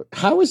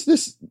 How is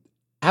this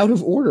out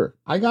of order?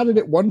 I got it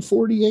at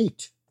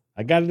 148.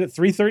 I got it at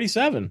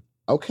 337.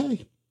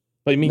 Okay.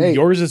 But I mean, Nate,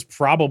 yours is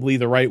probably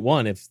the right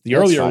one. If the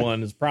earlier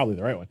one is probably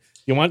the right one.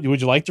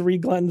 Would you like to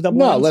read Glenn Double?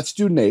 No, let's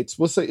do Nate's.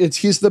 We'll say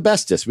he's the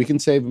bestest. We can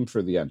save him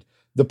for the end.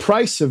 The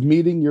price of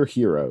meeting your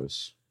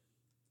heroes.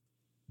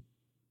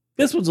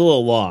 This one's a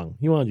little long.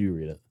 You want you to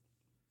read it?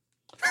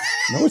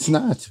 No, it's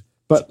not.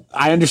 But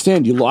I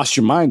understand you lost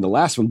your mind the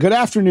last one. Good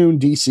afternoon,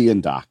 DC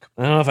and Doc.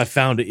 I don't know if I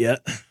found it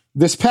yet.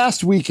 This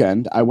past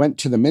weekend, I went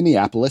to the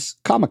Minneapolis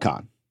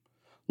Comic-Con.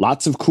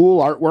 Lots of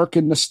cool artwork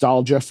and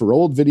nostalgia for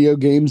old video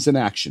games and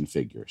action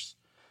figures.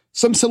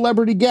 Some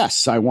celebrity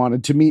guests I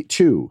wanted to meet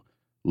too.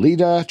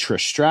 Lita,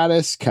 Trish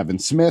Stratus, Kevin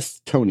Smith,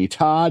 Tony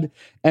Todd,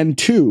 and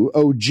 2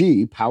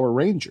 OG Power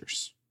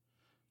Rangers.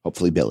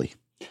 Hopefully Billy.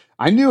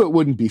 I knew it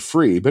wouldn't be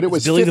free, but it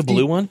was Billy the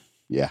blue one?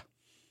 Yeah.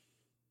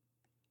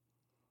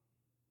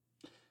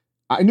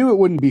 I knew it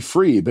wouldn't be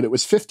free, but it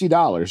was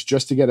 $50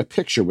 just to get a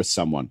picture with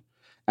someone.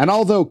 And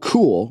although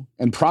cool,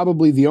 and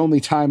probably the only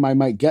time I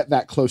might get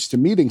that close to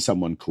meeting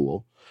someone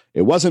cool,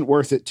 it wasn't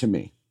worth it to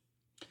me.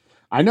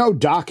 I know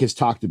Doc has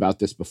talked about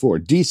this before.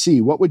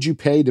 DC, what would you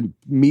pay to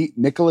meet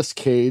Nicolas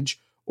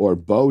Cage or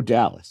Bo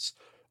Dallas?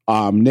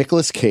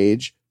 Nicolas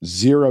Cage,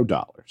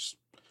 $0.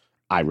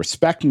 I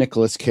respect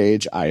Nicolas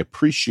Cage. I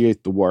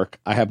appreciate the work.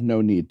 I have no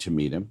need to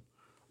meet him.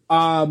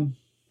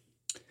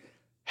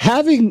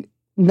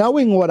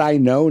 Knowing what I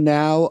know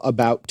now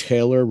about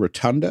Taylor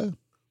Rotunda,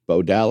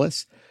 Bo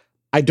Dallas,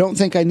 I don't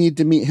think I need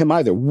to meet him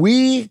either.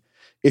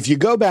 If you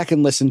go back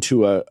and listen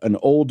to an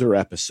older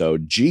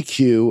episode,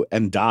 GQ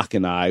and Doc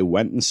and I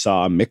went and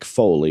saw Mick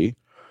Foley.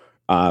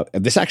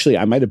 This actually,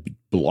 I might have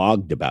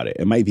blogged about it.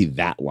 It might be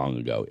that long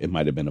ago. It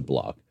might have been a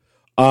blog.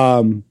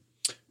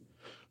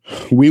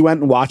 We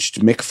went and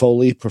watched Mick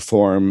Foley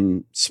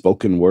perform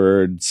spoken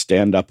word,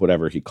 stand-up,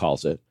 whatever he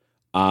calls it,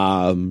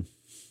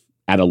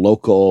 at a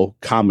local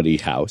comedy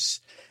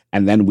house.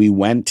 And then we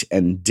went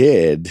and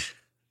did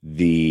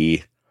this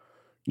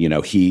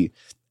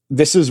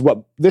is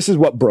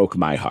what broke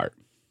my heart.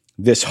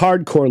 This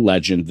hardcore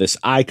legend, this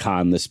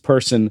icon, this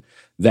person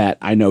that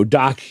I know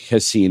Doc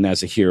has seen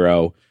as a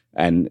hero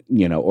and,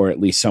 or at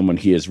least someone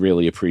he has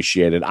really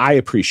appreciated. I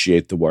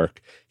appreciate the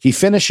work. He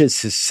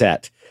finishes his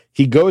set.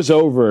 He goes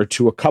over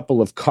to a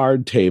couple of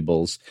card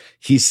tables.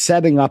 He's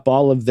setting up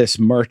all of this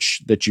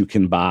merch that you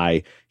can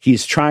buy.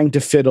 He's trying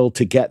to fiddle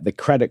to get the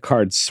credit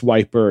card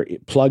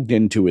swiper plugged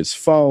into his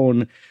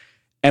phone.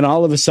 And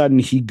all of a sudden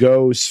he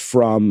goes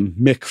from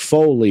Mick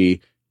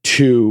Foley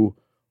to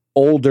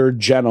older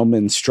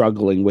gentleman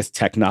struggling with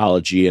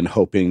technology and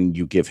hoping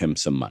you give him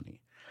some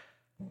money.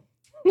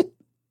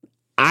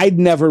 I'd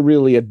never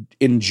really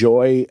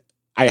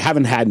I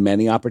haven't had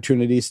many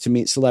opportunities to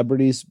meet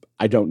celebrities.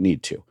 I don't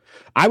need to.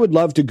 I would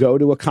love to go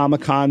to a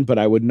Comic-Con, but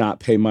I would not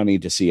pay money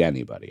to see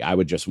anybody. I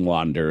would just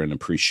wander and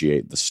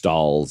appreciate the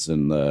stalls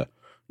and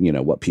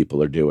what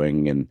people are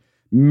doing and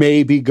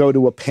maybe go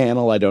to a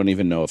panel. I don't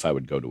even know if I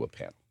would go to a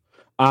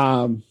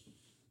panel.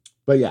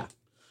 But yeah,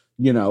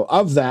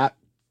 of that,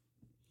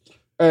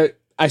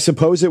 I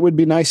suppose it would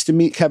be nice to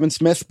meet Kevin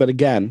Smith, but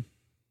again,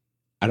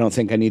 I don't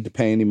think I need to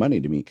pay any money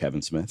to meet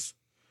Kevin Smith.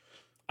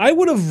 I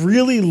would have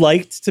really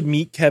liked to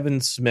meet Kevin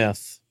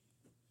Smith.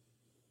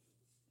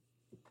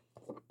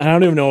 I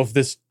don't even know if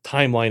this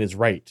timeline is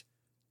right.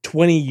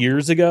 20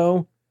 years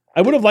ago,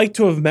 I would have liked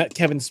to have met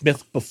Kevin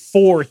Smith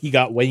before he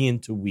got way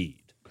into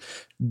weed.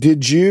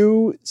 Did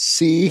you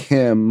see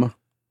him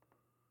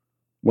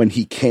when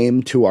he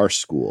came to our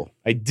school?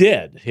 I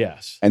did,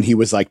 yes. And he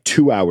was like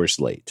 2 hours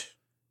late.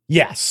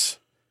 Yes.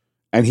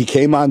 And he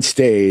came on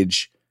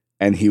stage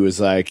and he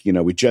was like,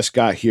 we just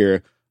got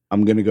here.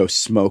 I'm going to go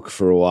smoke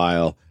for a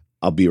while.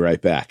 I'll be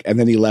right back. And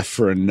then he left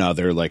for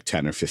another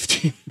 10 or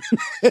 15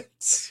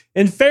 minutes.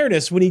 In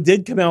fairness, when he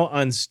did come out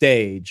on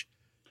stage,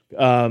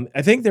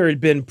 I think there had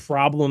been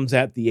problems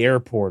at the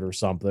airport or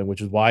something,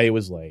 which is why he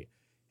was late.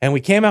 And we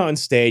came out on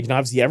stage and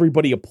obviously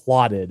everybody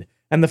applauded.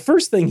 And the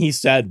first thing he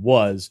said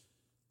was,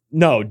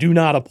 no, do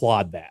not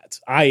applaud that.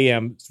 I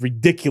am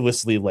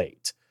ridiculously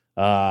late.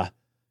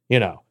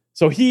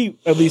 So he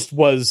at least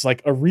was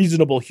like a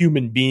reasonable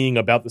human being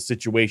about the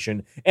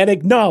situation and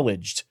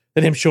acknowledged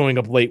that him showing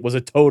up late was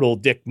a total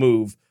dick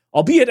move,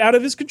 albeit out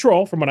of his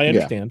control from what I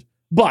understand. Yeah.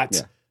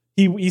 But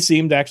he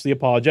seemed actually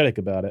apologetic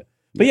about it.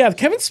 But yeah,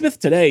 Kevin Smith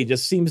today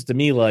just seems to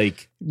me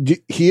like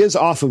he is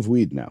off of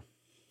weed now.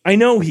 I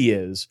know he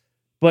is,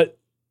 but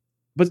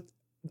I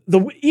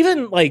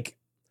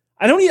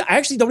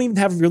actually don't even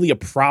have really a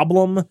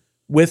problem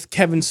with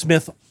Kevin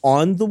Smith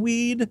on the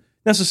weed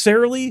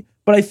necessarily,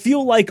 but I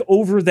feel like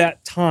over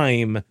that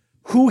time,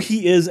 who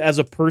he is as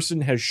a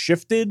person has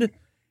shifted.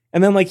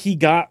 And then he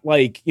got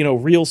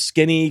real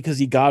skinny because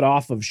he got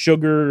off of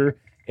sugar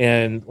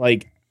and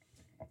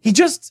he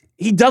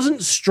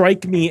doesn't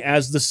strike me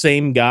as the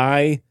same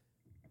guy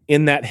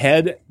in that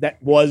head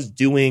that was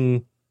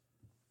doing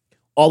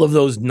all of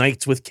those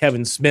nights with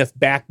Kevin Smith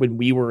back when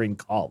we were in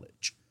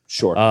college.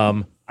 Sure.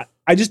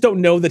 I just don't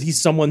know that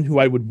he's someone who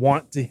I would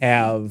want to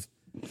have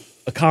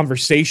a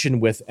conversation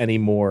with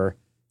anymore.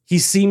 He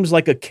seems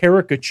like a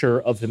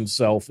caricature of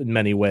himself in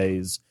many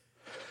ways.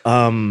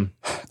 I don't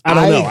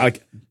know.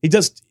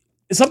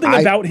 Something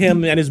about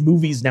him and his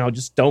movies now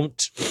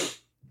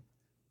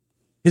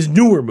his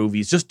newer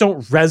movies just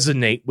don't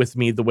resonate with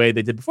me the way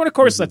they did before. And of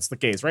course, that's the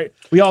case, right?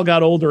 We all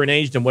got older and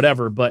aged and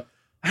whatever, but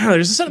I don't know.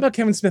 There's something about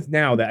Kevin Smith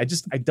now that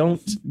I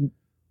don't.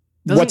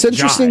 What's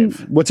interesting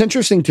jive. what's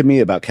interesting to me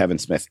about Kevin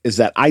Smith is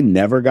that I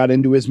never got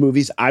into his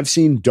movies. I've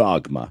seen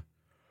Dogma.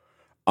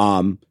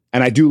 And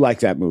I do like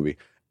that movie.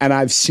 And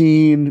I've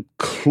seen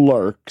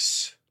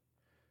Clerks.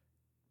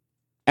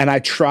 And I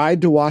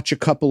tried to watch a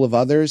couple of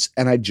others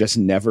and I just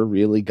never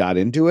really got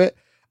into it.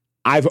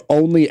 I've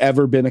only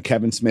ever been a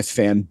Kevin Smith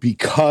fan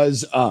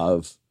because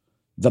of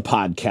the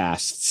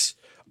podcasts.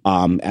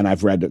 And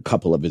I've read a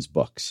couple of his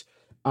books.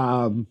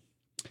 The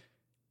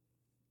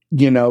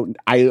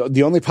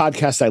only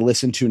podcast I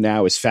listen to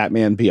now is Fat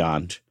Man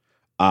Beyond.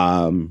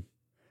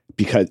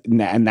 Because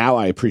now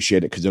I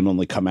appreciate it because it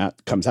only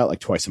comes out like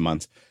twice a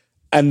month.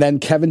 And then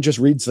Kevin just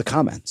reads the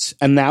comments.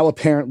 And now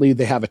apparently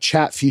they have a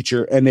chat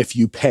feature. And if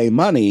you pay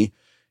money,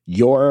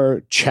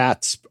 your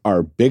chats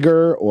are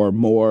bigger or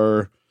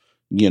more,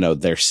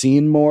 they're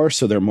seen more.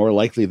 So they're more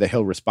likely that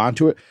he'll respond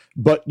to it.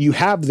 But you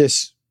have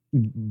this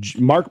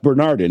Mark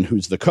Bernardin,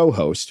 who's the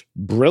co-host,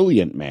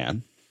 brilliant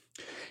man.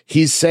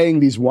 He's saying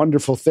these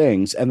wonderful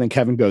things. And then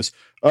Kevin goes,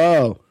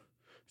 oh,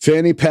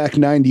 Fanny Pack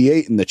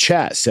 98 in the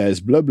chat says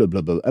blah, blah,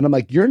 blah, blah. And I'm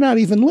like, you're not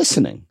even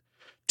listening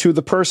to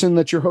the person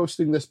that you're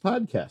hosting this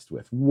podcast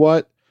with.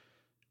 What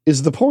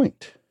is the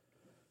point?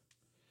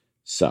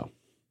 So,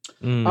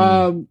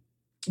 but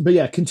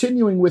yeah,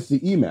 continuing with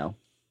the email,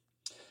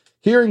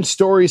 hearing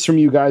stories from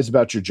you guys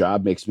about your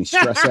job makes me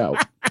stress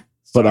out,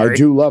 but I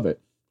do love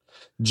it.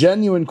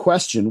 Genuine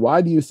question.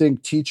 Why do you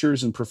think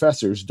teachers and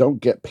professors don't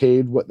get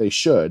paid what they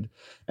should?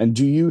 And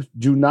do you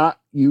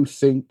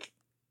think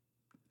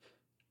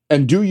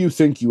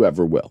you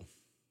ever will?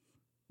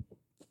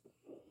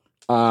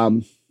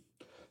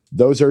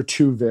 Those are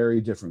two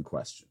very different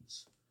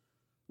questions.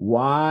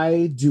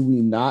 Why do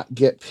we not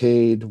get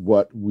paid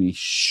what we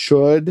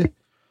should?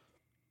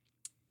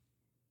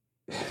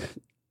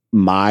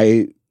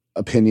 My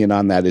opinion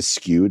on that is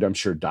skewed. I'm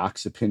sure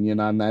Doc's opinion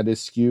on that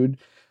is skewed.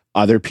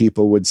 Other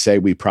people would say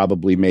we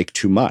probably make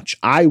too much.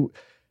 I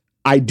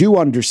do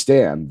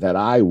understand that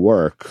I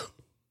work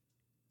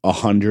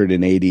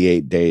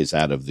 188 days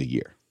out of the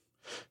year.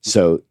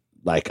 So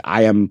like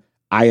I am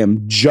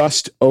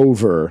just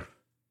over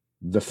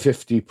the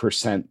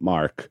 50%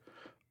 mark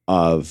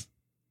of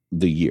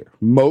the year.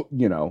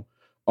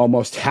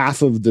 Almost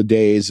half of the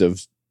days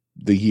of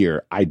the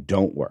year I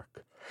don't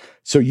work.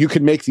 So you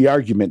could make the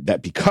argument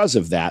that because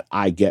of that,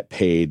 I get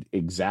paid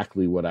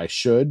exactly what I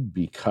should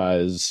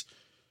because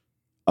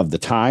of the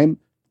time.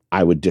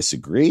 I would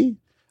disagree.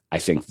 I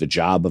think the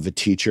job of a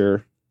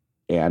teacher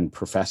and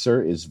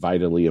professor is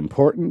vitally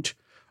important.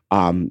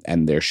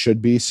 And there should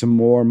be some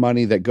more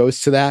money that goes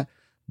to that.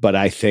 But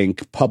I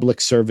think public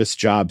service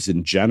jobs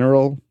in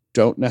general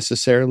don't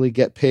necessarily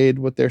get paid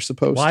what they're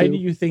supposed to. Why do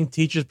you think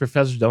teachers,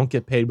 professors don't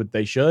get paid what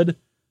they should?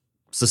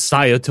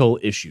 Societal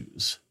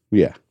issues.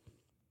 Yeah.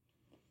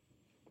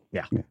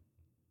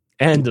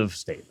 End of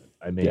statement.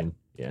 I mean,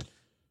 yeah.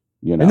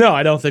 No,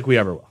 I don't think we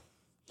ever will.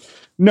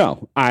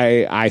 No,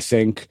 I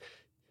think,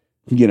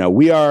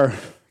 we are,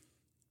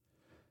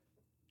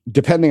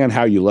 depending on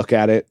how you look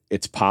at it,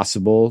 it's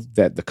possible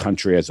that the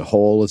country as a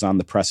whole is on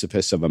the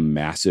precipice of a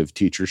massive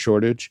teacher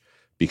shortage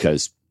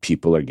because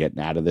people are getting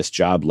out of this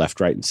job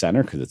left, right, and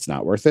center because it's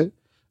not worth it.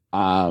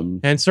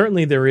 And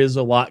certainly there is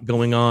a lot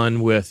going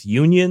on with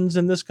unions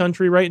in this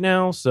country right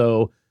now.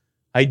 So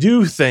I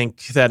do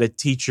think that a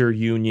teacher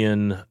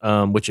union,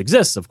 which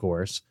exists, of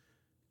course,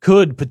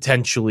 could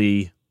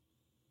potentially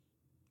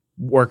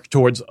work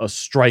towards a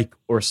strike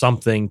or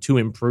something to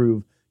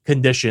improve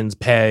conditions,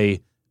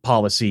 pay,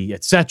 policy,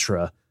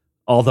 etc.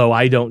 Although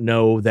I don't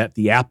know that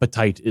the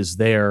appetite is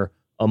there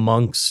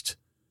amongst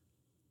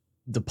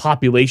the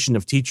population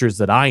of teachers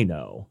that I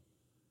know.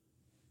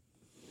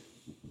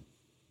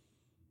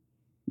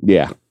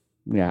 Yeah.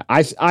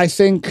 I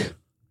think,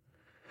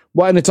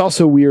 well, and it's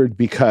also weird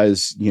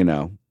because,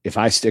 if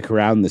I stick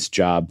around this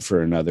job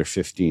for another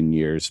 15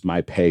 years,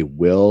 my pay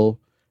will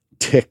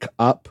tick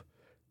up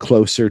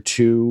closer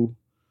to,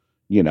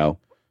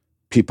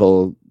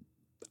 people.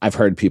 I've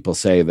heard people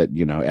say that,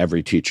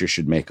 every teacher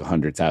should make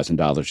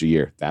 $100,000 a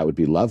year. That would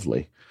be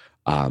lovely.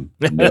 No,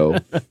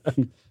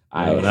 No,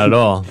 not at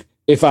all.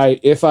 If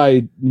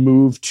I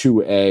move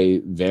to a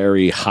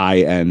very high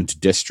end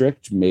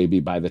district, maybe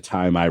by the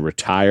time I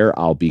retire,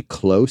 I'll be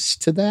close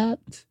to that.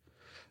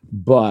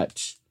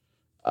 But,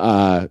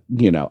 I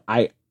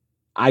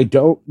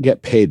don't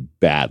get paid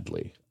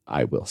badly,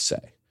 I will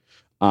say.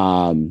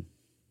 But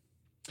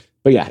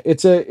yeah,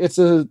 it's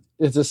a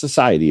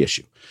society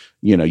issue.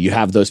 You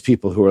have those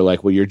people who are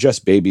like, well, you're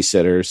just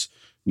babysitters.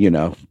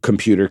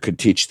 Computer could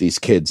teach these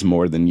kids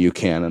more than you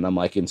can. And I'm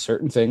like, in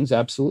certain things,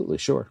 absolutely,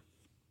 sure.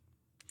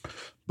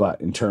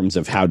 But in terms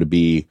of how to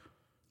be,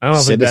 I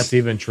don't think that's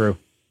even true.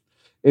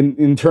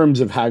 In terms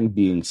of how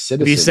being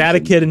citizens, if you sat a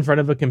kid in front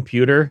of a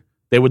computer,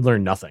 they would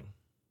learn nothing.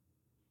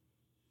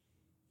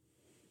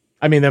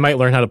 I mean, they might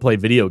learn how to play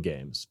video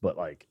games, but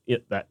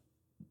they're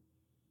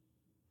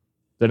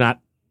not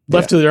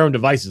left to their own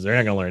devices. They're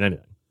not going to learn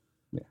anything.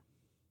 Yeah.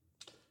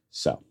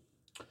 So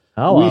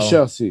we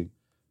shall see.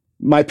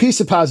 My piece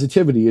of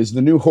positivity is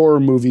the new horror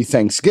movie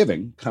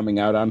Thanksgiving coming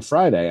out on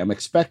Friday. I'm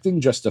expecting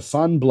just a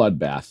fun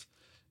bloodbath.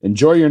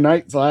 Enjoy your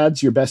night,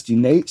 lads. Your bestie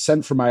Nate,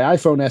 sent for my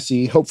iPhone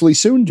SE, hopefully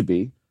soon to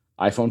be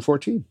iPhone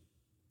 14.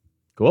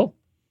 Cool. Do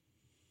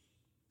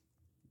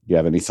you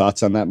have any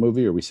thoughts on that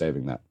movie, or are we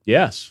saving that?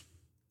 Yes.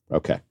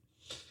 Okay.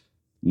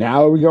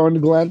 Now are we going to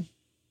Glenn?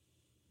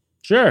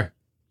 Sure.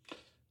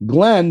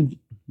 Glenn,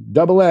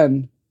 double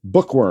N,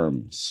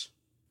 Bookworms.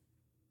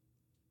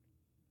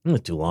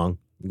 Not too long.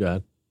 Go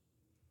ahead.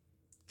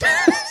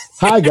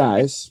 Hi,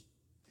 guys.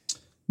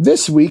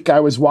 This week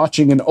I was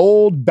watching an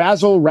old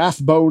Basil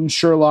Rathbone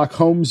Sherlock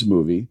Holmes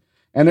movie,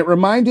 and it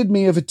reminded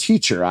me of a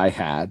teacher I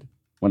had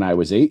when I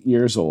was 8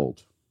 years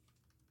old.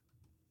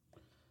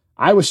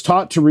 I was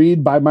taught to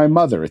read by my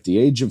mother at the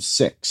age of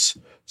 6,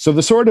 so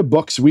the sort of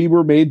books we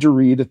were made to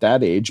read at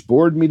that age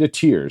bored me to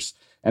tears,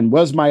 and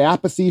my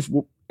apathy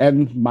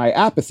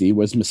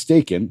was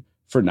mistaken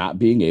for not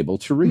being able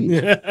to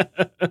read.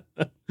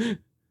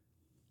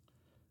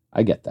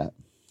 I get that.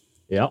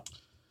 Yeah.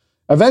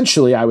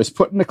 Eventually, I was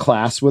put in a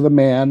class with a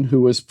man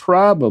who was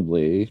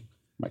probably,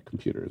 my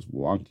computer is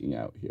wonking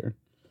out here,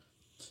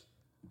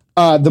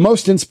 the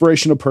most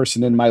inspirational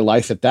person in my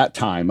life at that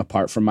time,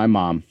 apart from my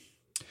mom.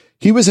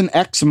 He was an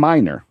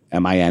ex-miner,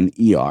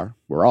 M-I-N-E-R,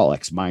 we're all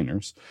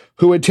ex-miners,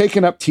 who had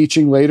taken up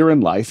teaching later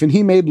in life, and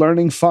he made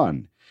learning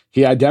fun.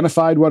 He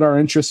identified what our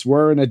interests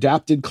were and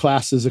adapted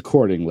classes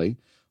accordingly.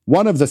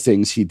 One of the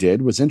things he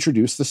did was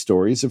introduce the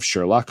stories of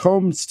Sherlock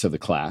Holmes to the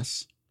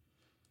class,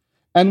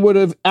 and would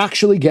have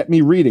actually get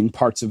me reading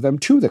parts of them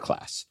to the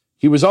class.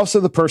 He was also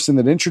the person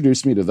that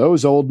introduced me to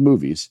those old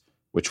movies,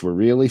 which were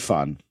really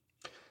fun.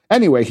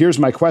 Anyway, here's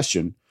my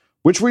question.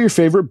 Which were your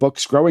favorite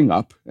books growing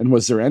up, and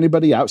was there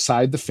anybody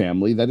outside the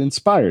family that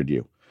inspired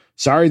you?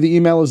 Sorry the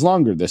email is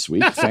longer this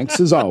week. Thanks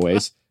as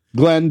always.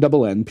 Glenn,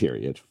 double N,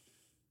 period.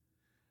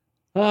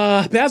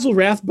 Basil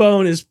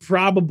Rathbone is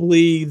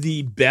probably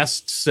the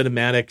best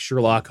cinematic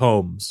Sherlock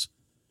Holmes.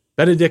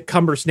 Benedict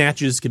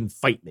Cumbersnatches can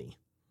fight me.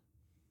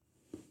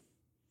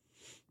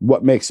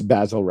 What makes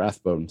Basil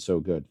Rathbone so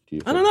good? Do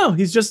you think? I don't know.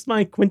 He's just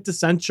my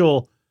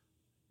quintessential,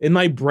 in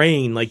my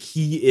brain, like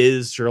he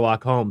is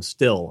Sherlock Holmes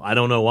still. I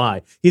don't know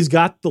why. He's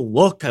got the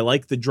look. I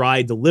like the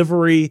dry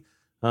delivery.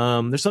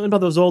 There's something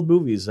about those old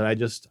movies that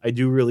I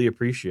do really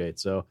appreciate.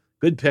 So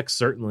good picks,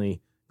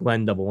 certainly.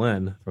 Glenn double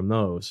N from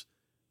those.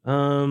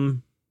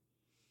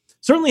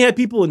 Certainly had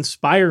people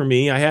inspire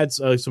me. I had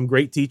some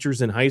great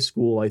teachers in high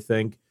school, I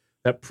think,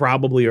 that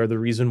probably are the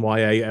reason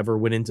why I ever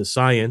went into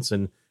science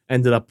and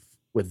ended up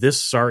with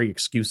this sorry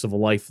excuse of a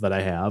life that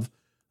I have.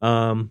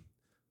 But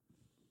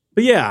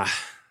yeah,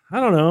 I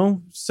don't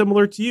know.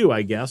 Similar to you,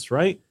 I guess,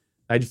 right?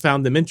 I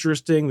found them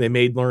interesting. They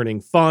made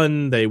learning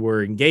fun. They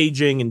were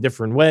engaging in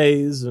different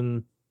ways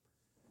and,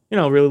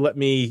 really let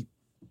me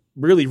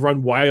really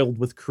run wild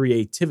with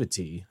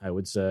creativity, I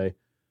would say.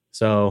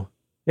 So,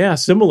 yeah,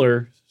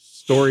 similar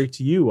story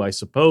to you, I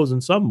suppose,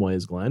 in some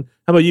ways, Glenn.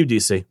 How about you,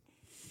 DC?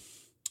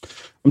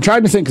 I'm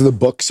trying to think of the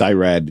books I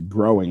read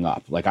growing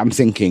up. Like, I'm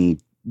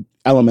thinking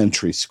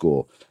elementary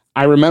school.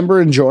 I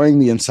remember enjoying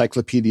the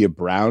Encyclopedia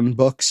Brown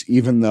books,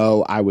 even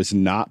though I was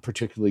not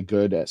particularly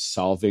good at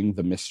solving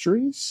the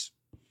mysteries.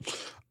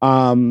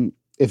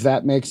 If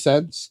that makes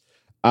sense.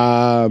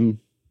 I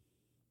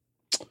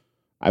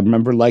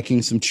remember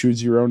liking some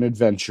Choose Your Own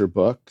Adventure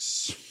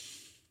books.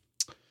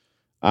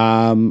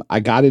 I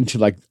got into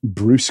like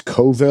Bruce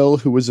Coville,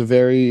 who was a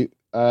very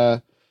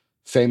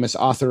famous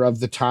author of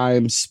the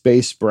time.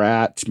 Space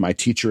Brat, My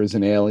Teacher is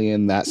an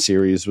Alien. That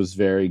series was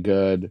very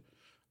good.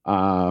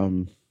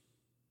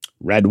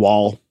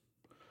 Redwall.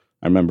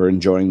 I remember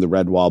enjoying the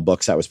Redwall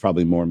books. That was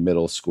probably more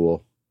middle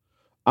school.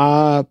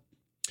 I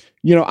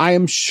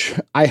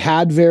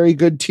had very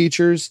good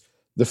teachers.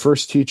 The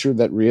first teacher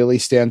that really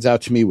stands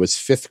out to me was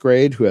 5th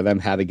grade, who I then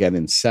had again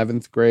in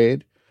 7th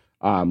grade.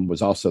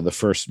 Was also the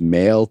first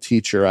male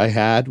teacher I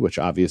had, which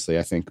obviously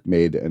I think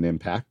made an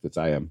impact, that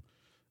I am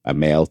a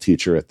male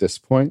teacher at this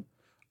point.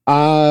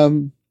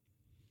 I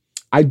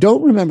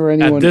don't remember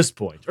anyone. At this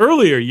point.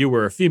 Earlier, you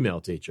were a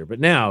female teacher, but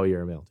now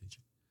you're a male teacher.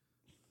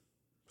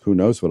 Who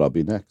knows what I'll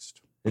be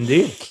next?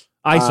 Indeed.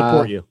 I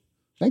support you.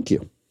 Thank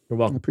you. You're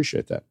welcome. I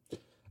appreciate that.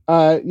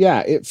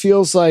 It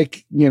feels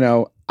like,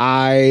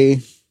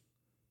 I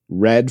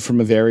read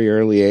from a very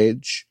early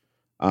age.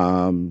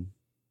 And,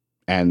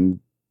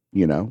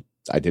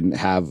 I didn't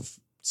have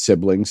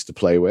siblings to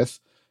play with.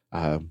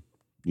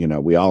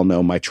 We all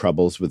know my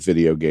troubles with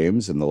video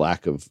games and the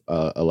lack of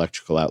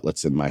electrical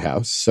outlets in my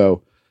house.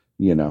 So,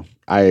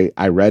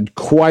 I read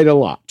quite a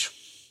lot.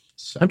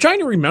 So. I'm trying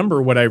to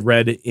remember what I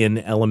read in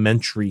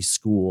elementary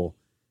school.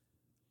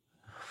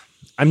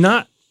 I'm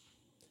not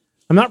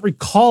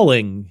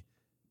recalling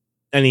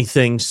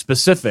anything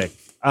specific.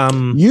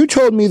 You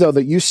told me though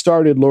that you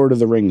started Lord of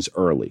the Rings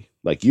early.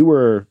 Like you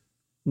were.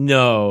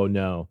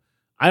 No.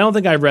 I don't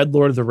think I read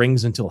Lord of the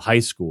Rings until high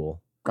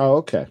school. Oh,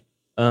 okay.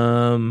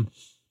 And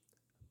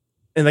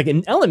like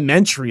in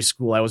elementary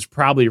school, I was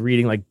probably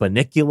reading like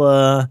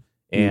Bunnicula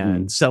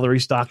and Celery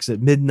Stalks at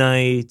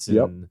Midnight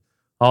and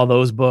all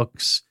those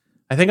books.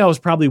 I think I was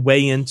probably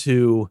this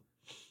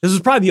was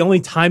probably the only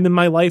time in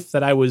my life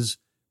that I was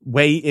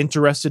way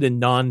interested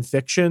in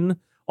nonfiction.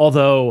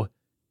 Although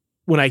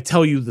when I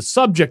tell you the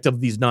subject of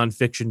these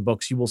nonfiction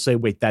books, you will say,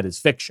 wait, that is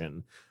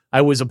fiction.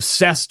 I was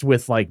obsessed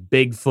with like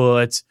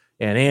Bigfoot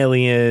and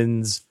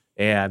aliens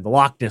and the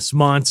Loch Ness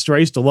Monster. I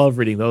used to love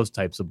reading those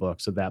types of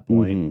books at that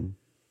point.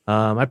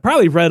 I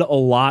probably read a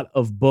lot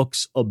of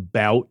books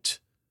about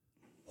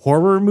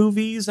horror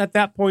movies at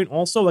that point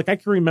also. Like I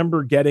can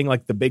remember getting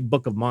like the Big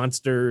Book of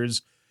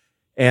Monsters,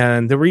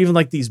 and there were even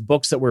like these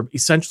books that were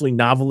essentially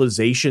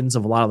novelizations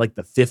of a lot of like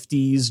the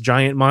 50s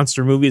giant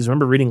monster movies. I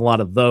remember reading a lot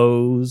of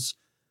those.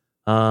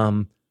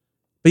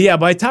 But yeah,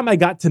 by the time I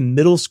got to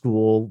middle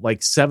school,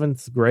 like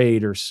 7th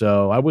grade or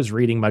so, I was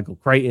reading Michael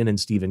Crichton and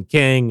Stephen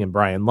King and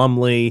Brian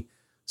Lumley.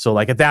 So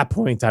like at that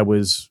point I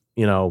was,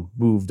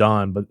 moved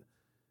on, but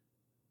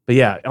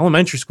yeah,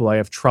 elementary school, I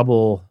have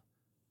trouble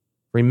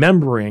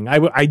remembering.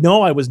 I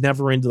know I was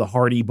never into the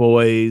Hardy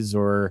Boys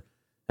or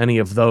any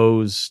of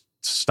those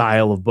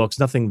style of books.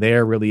 Nothing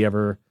there really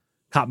ever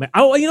caught me.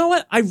 Oh, you know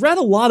what? I read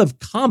a lot of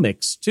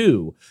comics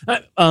too.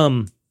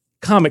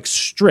 Comic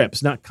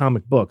strips, not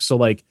comic books. So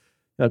like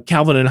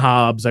Calvin and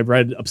Hobbes, I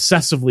read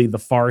obsessively The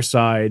Far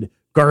Side.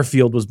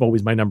 Garfield was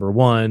always my number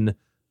one.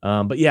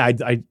 But yeah,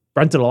 I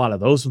rented a lot of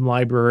those from the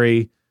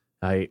library.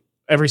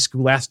 Every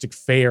Scholastic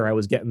Fair, I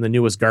was getting the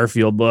newest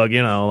Garfield book,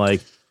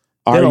 like.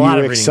 Are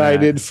you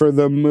excited for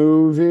the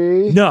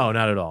movie? No,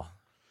 not at all.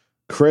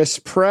 Chris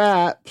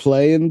Pratt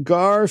playing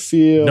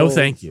Garfield. No,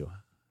 thank you.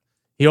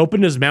 He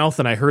opened his mouth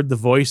and I heard the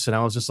voice and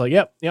I was just like,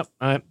 yep.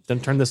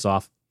 Then turn this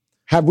off.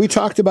 Have we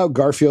talked about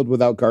Garfield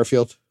without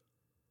Garfield?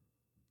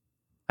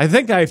 I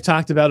think I've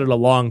talked about it a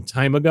long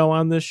time ago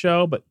on this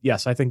show, but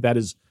yes, I think that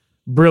is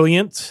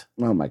brilliant.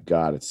 Oh my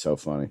God, it's so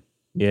funny.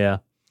 Yeah.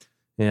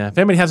 If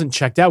anybody hasn't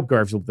checked out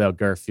Garfield without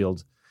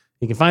Garfield,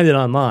 you can find it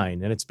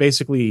online, and it's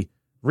basically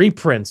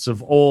reprints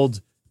of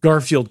old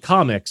Garfield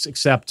comics,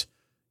 except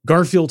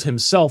Garfield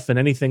himself and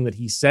anything that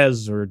he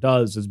says or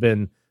does has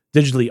been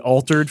digitally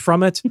altered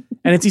from it.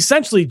 And it's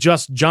essentially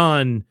just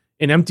John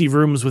in empty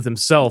rooms with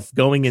himself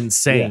going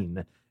insane.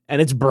 Yeah. And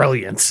it's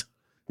brilliant.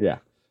 Yeah.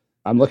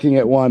 I'm looking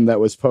at one that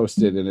was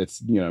posted, and it's,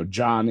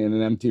 John in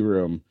an empty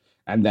room.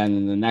 And then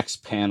in the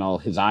next panel,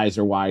 his eyes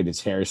are wide,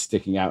 his hair is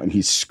sticking out, and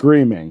he's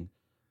screaming.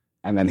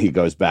 And then he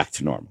goes back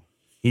to normal.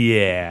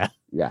 Yeah.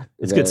 Yeah.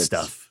 It's good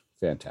stuff.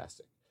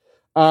 Fantastic.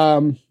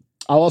 I'll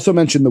also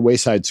mention the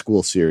Wayside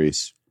School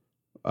series.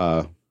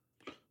 Louis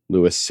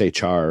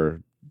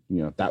Sachar,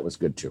 that was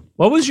good too.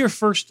 What was your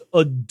first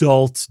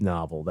adult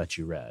novel that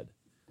you read?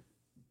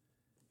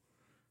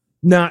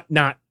 Not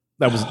that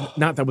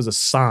was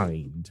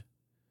assigned.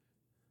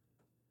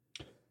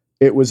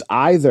 It was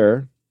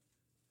either,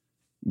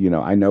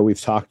 I know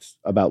we've talked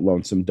about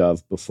Lonesome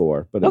Dove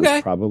before, but it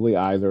was probably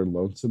either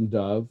Lonesome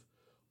Dove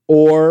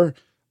or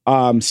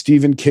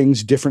Stephen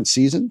King's Different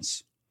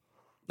Seasons.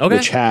 Okay.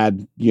 Which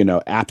had,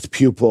 Apt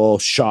Pupil,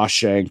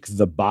 Shawshank,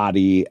 The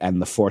Body, and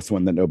the fourth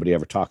one that nobody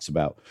ever talks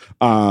about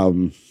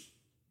in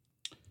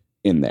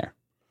there.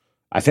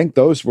 I think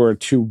those were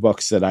two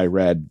books that I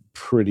read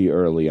pretty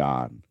early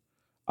on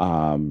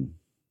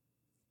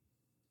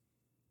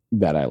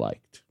that I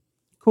liked.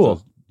 Cool.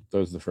 So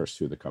those are the first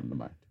two that come to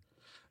mind.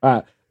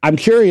 I'm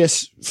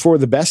curious for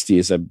the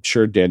besties. I'm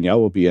sure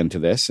Danielle will be into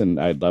this, and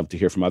I'd love to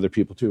hear from other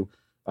people too.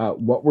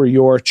 What were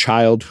your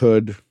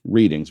childhood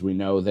readings? We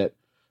know that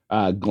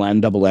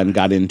Glenn Double N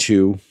got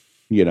into,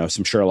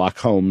 some Sherlock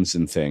Holmes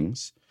and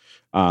things.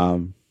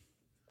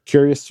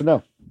 Curious to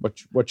know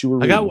what you were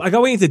reading. I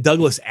got way into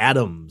Douglas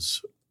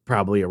Adams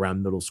probably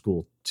around middle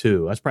school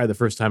too. That's probably the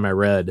first time I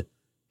read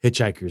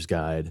Hitchhiker's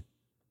Guide.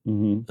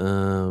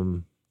 Mm-hmm.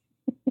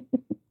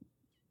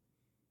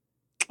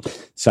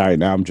 Sorry,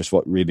 now I'm just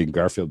reading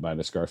Garfield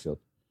minus Garfield.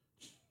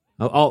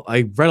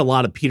 I read a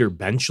lot of Peter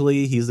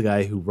Benchley. He's the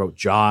guy who wrote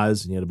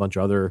Jaws, and he had a bunch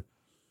of other,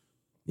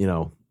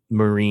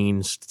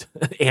 marine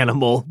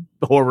animal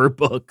horror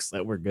books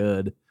that were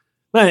good.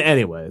 But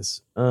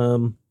anyways,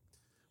 one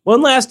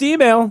last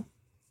email.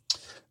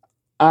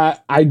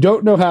 I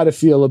don't know how to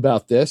feel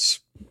about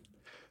this.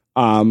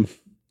 You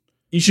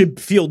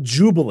should feel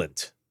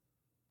jubilant.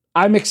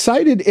 I'm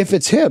excited if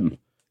it's him,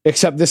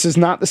 except this is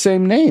not the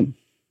same name.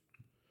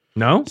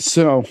 No?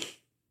 So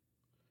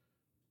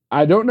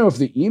I don't know if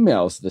the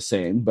email's the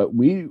same, but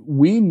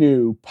we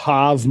knew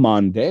Pav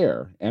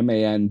Mondair,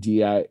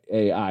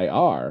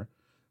 Mandiair.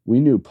 We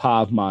knew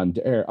Pav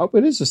Mondair. Oh,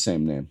 it is the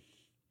same name,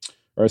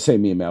 or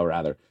same email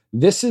rather.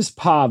 This is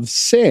Pav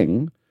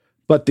Singh,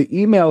 but the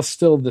email's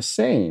still the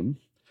same.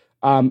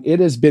 It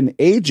has been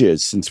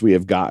ages since we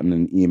have gotten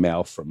an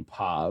email from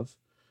Pav.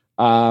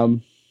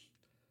 And,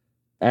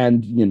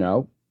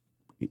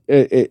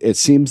 it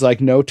seems like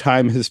no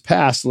time has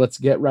passed. Let's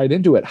get right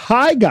into it.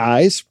 Hi,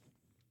 guys.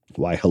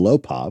 Why, hello,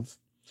 Pav.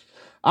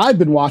 I've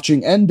been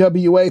watching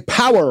NWA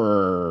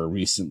Power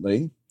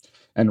recently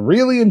and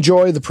really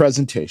enjoy the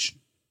presentation.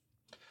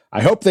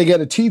 I hope they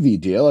get a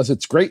TV deal, as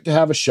it's great to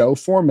have a show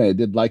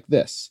formatted like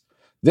this.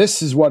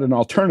 This is what an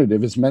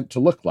alternative is meant to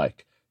look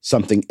like,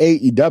 something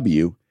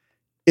AEW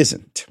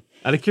isn't.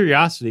 Out of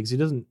curiosity, because he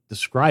doesn't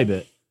describe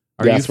it,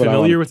 are you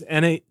familiar with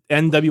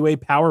NWA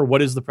Power?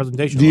 What is the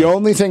presentation The like?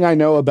 only thing I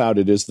know about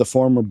it is the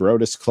former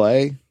Brodus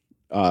Clay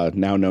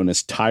now known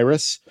as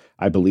Tyrus,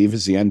 I believe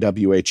is the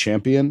NWA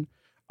champion.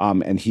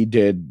 And he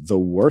did the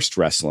worst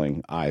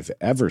wrestling I've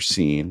ever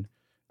seen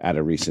at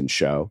a recent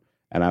show.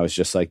 And I was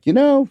just like,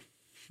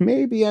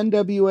 maybe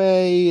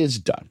NWA is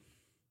done.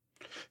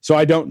 So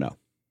I don't know.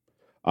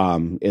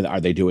 Are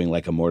they doing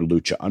like a more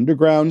Lucha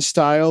Underground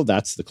style?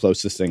 That's the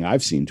closest thing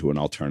I've seen to an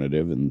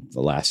alternative in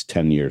the last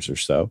 10 years or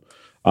so.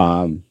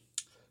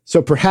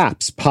 So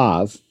perhaps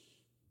Pav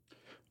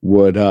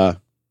would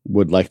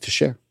like to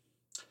share.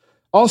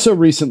 Also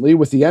recently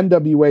with the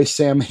NWA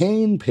Sam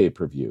Hain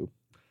pay-per-view.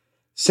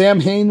 Sam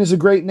Hain is a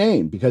great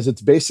name because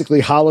it's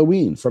basically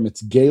Halloween from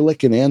its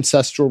Gaelic and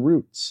ancestral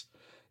roots.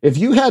 If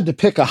you had to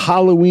pick a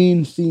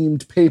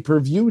Halloween-themed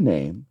pay-per-view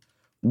name,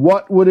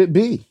 what would it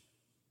be?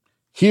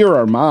 Here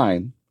are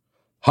mine.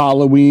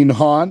 Halloween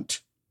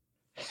Haunt,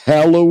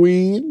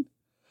 Halloween,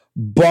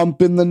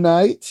 Bump in the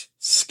Night,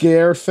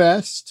 Scare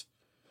Fest.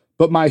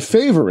 But my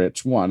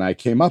favorite one I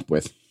came up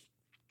with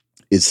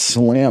is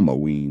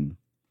Slamoween.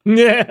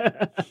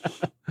 Yeah.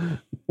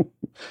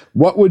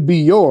 What would be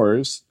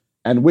yours,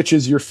 and which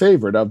is your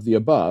favorite of the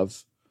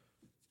above?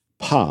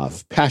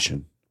 PAV,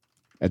 passion,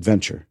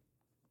 adventure,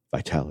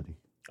 vitality.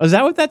 Oh, is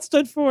that what that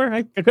stood for?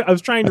 I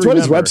was trying to remember.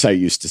 That's what his website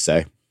used to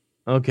say.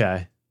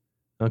 Okay.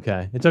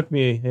 It took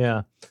me,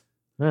 yeah.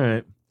 All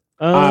right.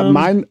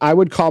 Mine, I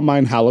would call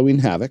mine Halloween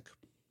Havoc.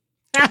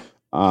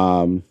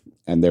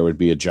 And there would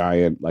be a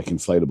giant, like,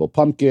 inflatable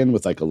pumpkin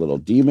with like a little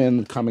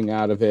demon coming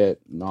out of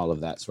it and all of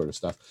that sort of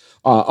stuff.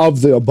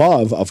 Of the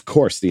above, of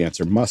course, the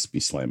answer must be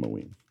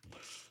Slamoween.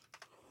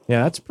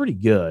 Yeah, that's pretty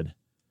good.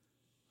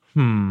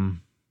 I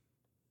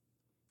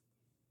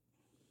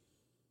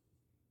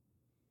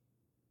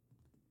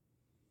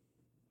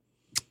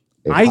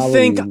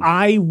think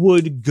I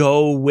would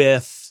go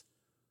with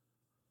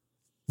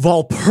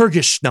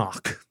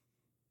Walpurgisnacht.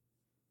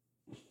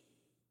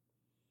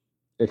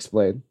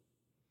 Explain.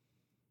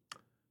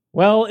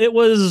 Well, it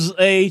was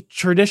a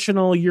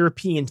traditional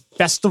European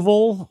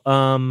festival,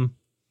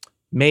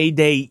 May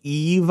Day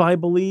Eve, I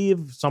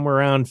believe, somewhere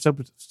around. I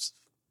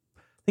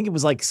think it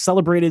was like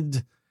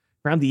celebrated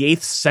around the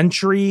 8th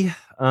century,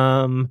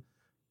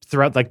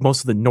 throughout like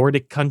most of the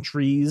Nordic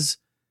countries,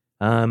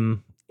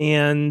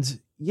 and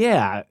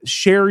yeah,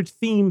 shared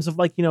themes of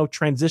like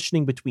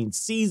transitioning between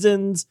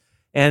seasons,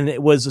 and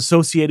it was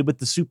associated with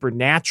the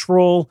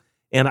supernatural.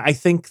 And I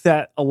think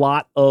that a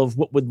lot of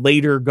what would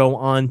later go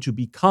on to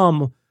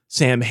become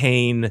Sam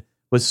Hain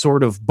was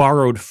sort of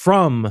borrowed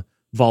from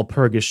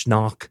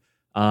Walpurgisnacht,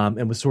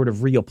 and was sort of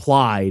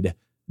reapplied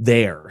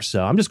there.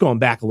 So I'm just going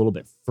back a little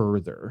bit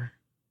further.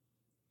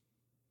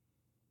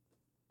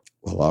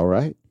 Well, all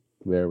right.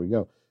 There we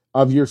go.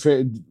 Of your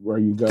favorite, are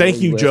you going?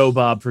 Thank you, Joe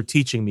Bob, for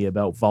teaching me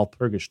about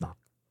Walpurgisnacht.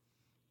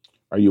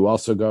 Are you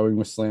also going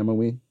with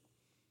Slamoween?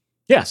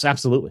 Yes,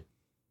 absolutely.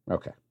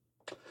 Okay.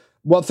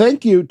 Well,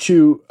 thank you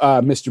to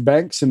Mr.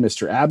 Banks and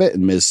Mr. Abbott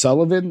and Ms.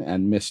 Sullivan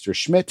and Mr.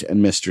 Schmidt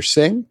and Mr.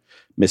 Singh.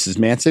 Mrs.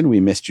 Manson, we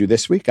missed you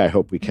this week. I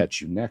hope we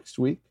catch you next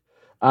week.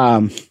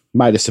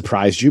 Might have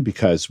surprised you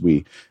because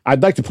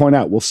I'd like to point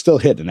out we'll still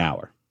hit an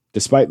hour,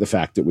 despite the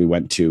fact that we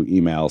went to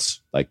emails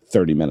like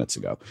 30 minutes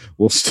ago.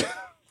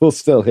 We'll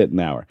still hit an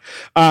hour.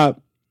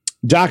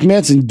 Doc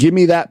Manson, give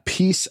me that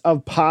piece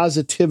of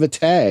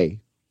positivity.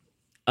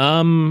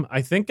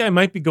 I think I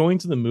might be going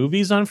to the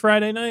movies on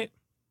Friday night.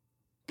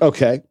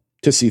 Okay.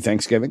 To see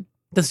Thanksgiving?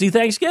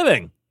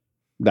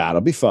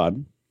 That'll be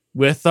fun.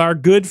 With our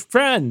good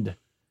frenemy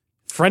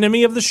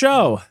of the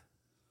show,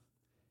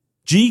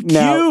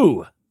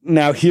 GQ.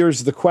 Now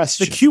here's the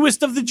question. The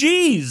Qest of the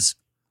G's.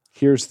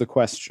 Here's the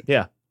question.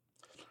 Yeah.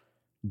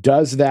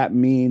 Does that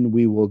mean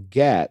we will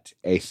get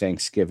a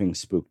Thanksgiving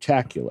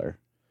spooktacular?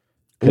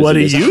 What do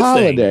you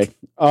think?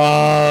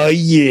 Oh,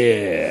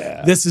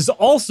 yeah. This is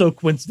also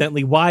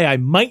coincidentally why I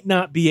might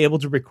not be able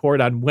to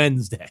record on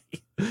Wednesday.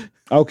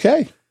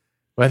 Okay.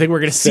 But I think we're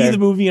going to see the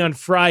movie on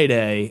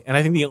Friday, and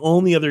I think the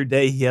only other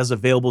day he has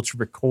available to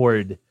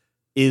record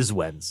is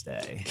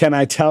Wednesday. Can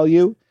I tell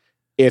you,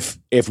 if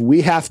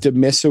we have to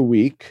miss a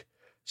week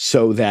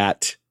so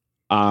that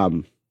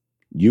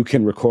you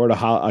can record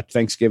a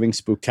Thanksgiving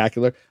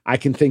spooktacular, I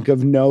can think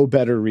of no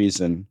better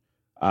reason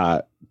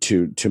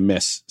to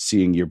miss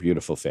seeing your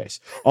beautiful face.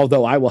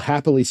 Although I will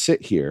happily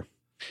sit here,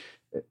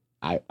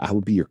 I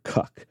will be your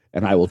cuck,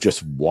 and I will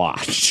just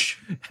watch.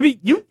 I mean,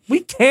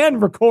 we can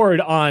record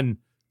on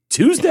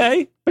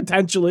Tuesday,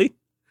 potentially.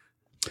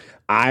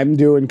 I'm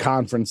doing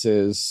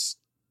conferences.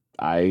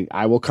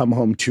 I will come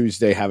home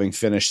Tuesday having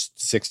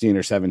finished 16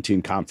 or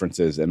 17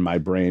 conferences, and my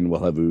brain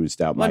will have oozed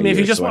out my ears. If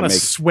you just want to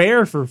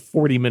swear for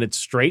 40 minutes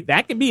straight,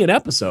 that could be an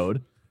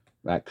episode.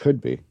 That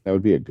could be. That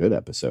would be a good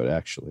episode,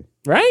 actually.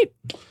 Right?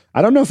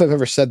 I don't know if I've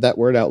ever said that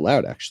word out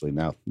loud, actually,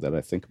 now that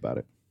I think about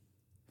it.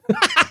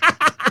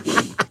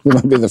 It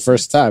might be the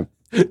first time.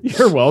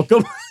 You're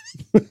welcome.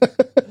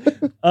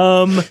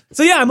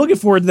 So yeah, I'm looking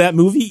forward to that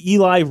movie.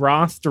 Eli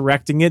Roth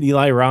directing it.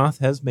 Eli Roth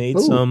has made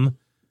some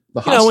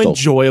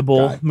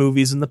enjoyable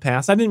movies in the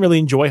past. I didn't really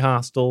enjoy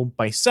Hostel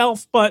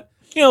myself, but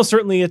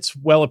certainly it's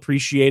well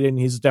appreciated, and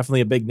he's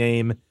definitely a big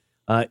name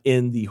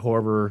in the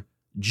horror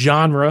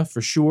genre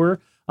for sure.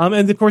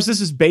 And of course,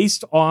 this is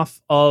based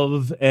off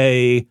of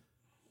a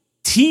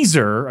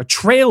teaser, a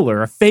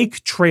trailer, a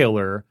fake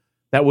trailer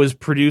that was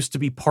produced to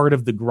be part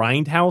of the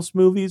Grindhouse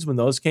movies when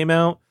those came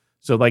out.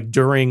 So like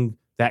during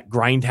that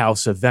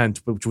Grindhouse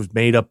event, which was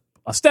made up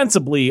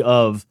ostensibly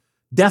of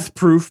Death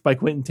Proof by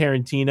Quentin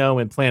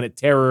Tarantino and Planet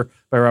Terror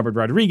by Robert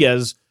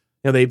Rodriguez,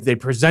 they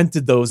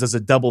presented those as a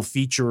double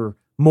feature,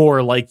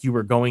 more like you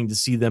were going to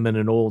see them in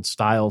an old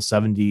style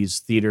 70s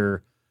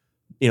theater,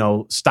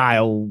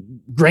 style,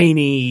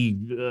 grainy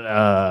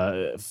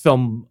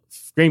film.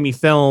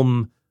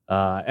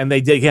 And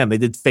they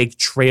did fake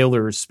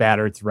trailers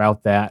spattered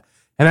throughout that.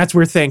 And that's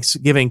where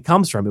Thanksgiving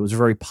comes from. It was a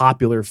very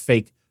popular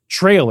fake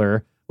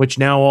trailer, which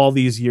now all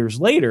these years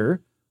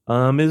later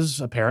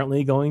is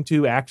apparently going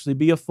to actually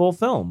be a full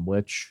film,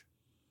 which,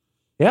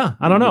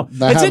 I don't know.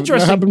 It's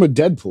interesting. That happened with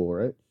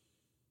Deadpool, right?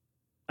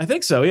 I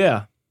think so,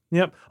 yeah.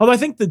 Yep. Although I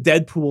think the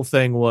Deadpool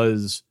thing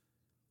was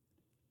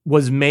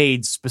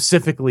made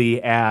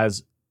specifically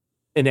as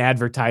an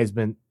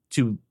advertisement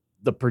to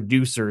the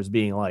producers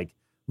being like,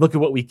 look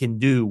at what we can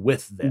do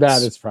with this.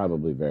 That is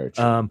probably very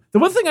true. The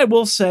one thing I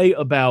will say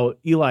about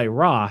Eli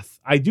Roth,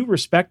 I do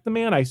respect the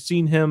man. I've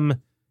seen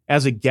him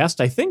as a guest,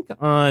 I think,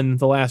 on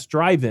The Last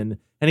Drive-In,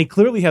 and he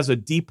clearly has a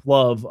deep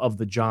love of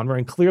the genre,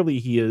 and clearly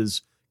he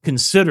is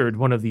considered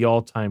one of the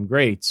all-time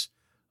greats.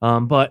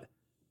 But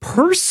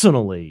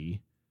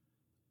personally,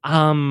 he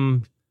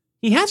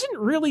hasn't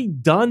really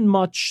done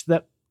much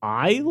that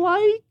I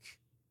like,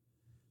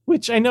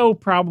 which I know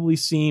probably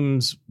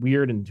seems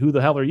weird. And who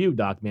the hell are you,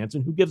 Doc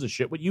Manson? Who gives a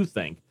shit what you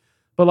think?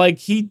 But like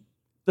he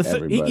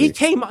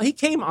came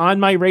on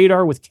my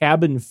radar with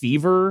Cabin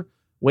Fever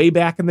way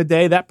back in the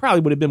day. That probably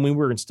would have been when we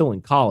were still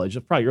in college.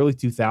 Probably early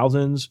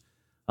 2000s.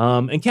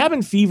 And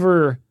Cabin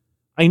Fever,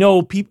 I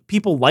know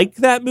people like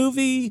that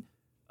movie,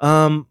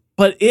 but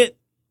it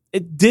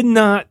did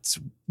not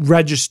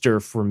register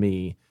for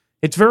me.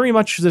 It's very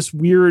much this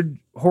weird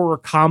horror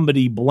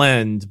comedy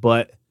blend,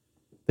 but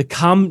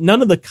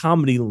none of the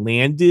comedy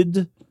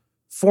landed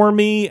for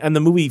me, and the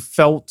movie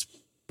felt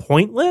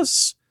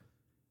pointless.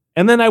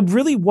 And then I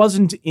really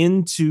wasn't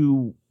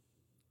into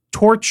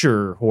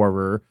torture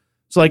horror.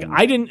 So like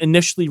I didn't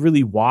initially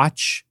really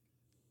watch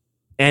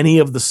any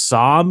of the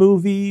Saw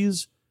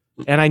movies,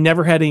 and I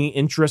never had any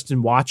interest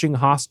in watching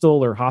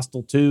Hostel or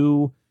Hostel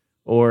 2,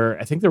 or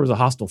I think there was a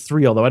Hostel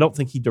 3, although I don't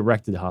think he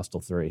directed Hostel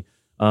 3.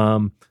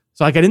 So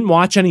like I didn't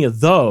watch any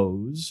of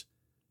those.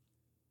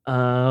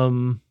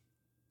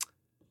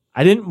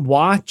 I didn't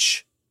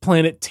watch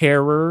Planet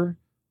Terror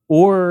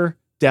or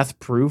Death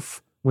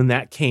Proof when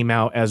that came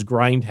out as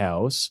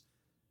Grindhouse.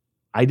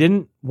 I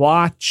didn't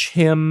watch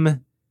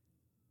him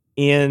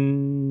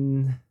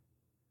in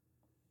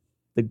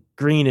I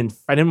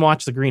didn't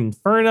watch The Green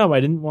Inferno. I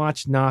didn't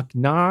watch Knock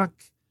Knock.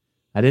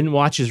 I didn't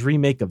watch his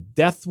remake of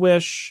Death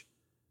Wish.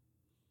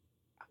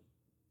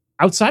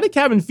 Outside of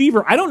Cabin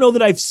Fever, I don't know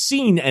that I've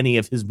seen any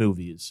of his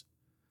movies.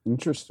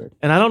 Interesting.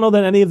 And I don't know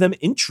that any of them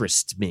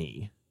interest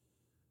me.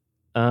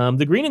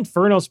 The Green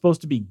Inferno is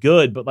supposed to be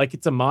good, but like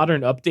it's a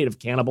modern update of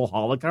Cannibal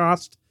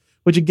Holocaust,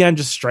 which again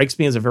just strikes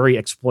me as a very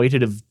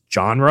exploitative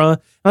genre. And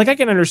like I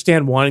can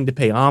understand wanting to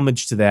pay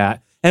homage to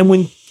that. And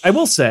when I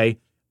will say,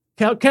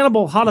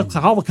 Cannibal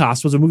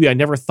Holocaust was a movie I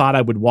never thought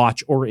I would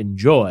watch or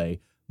enjoy,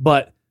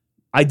 but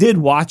I did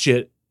watch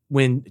it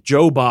when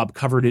Joe Bob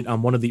covered it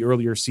on one of the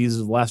earlier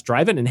seasons of The Last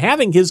Drive-In, and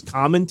having his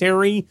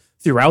commentary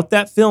throughout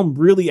that film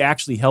really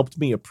actually helped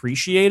me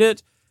appreciate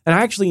it. And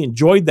I actually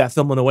enjoyed that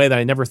film in a way that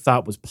I never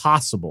thought was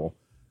possible.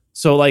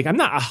 So like, I'm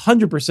not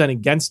 100%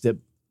 against it,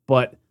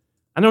 but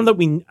I don't know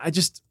that I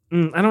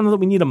don't know that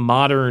we need a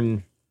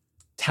modern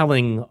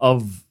telling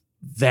of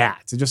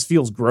that. It just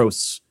feels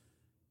gross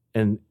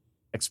and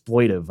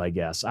exploitive, I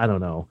guess. I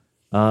don't know.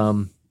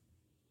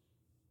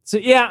 So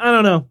yeah, I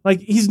don't know. Like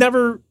he's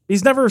never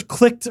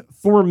clicked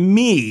for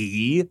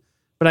me,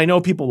 but I know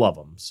people love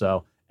him.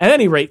 So at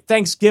any rate,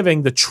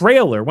 Thanksgiving, the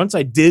trailer, once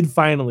I did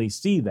finally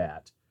see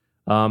that,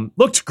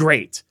 looked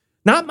great.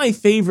 Not my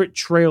favorite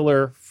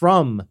trailer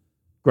from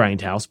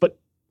Grindhouse, but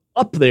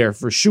up there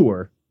for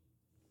sure.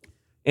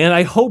 And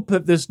I hope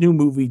that this new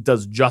movie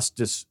does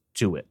justice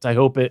to it. I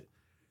hope it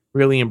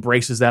really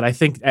embraces that. I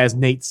think, as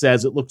Nate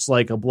says, it looks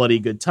like a bloody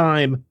good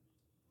time.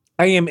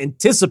 I am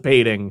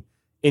anticipating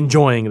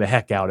enjoying the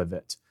heck out of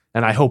it,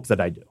 and I hope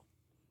that I do.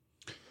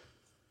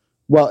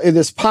 Well, it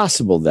is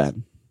possible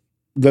then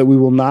that we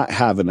will not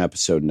have an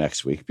episode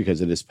next week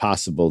because it is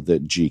possible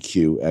that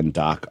GQ and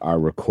Doc are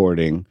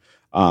recording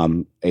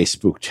a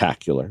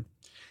spooktacular.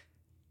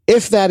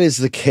 If that is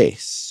the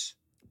case,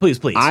 please,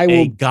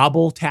 a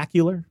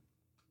gobble-tacular.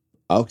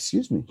 Oh,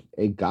 excuse me,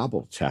 a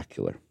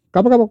gobble-tacular.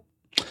 Gobble, gobble.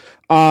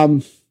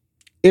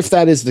 If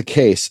that is the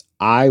case,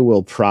 I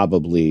will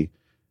probably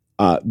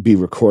be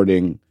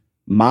recording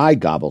my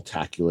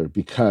gobble-tacular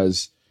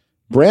because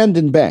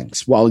Brandon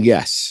Banks, while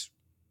yes,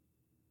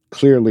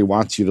 clearly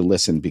wants you to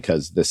listen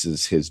because this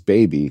is his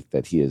baby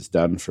that he has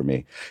done for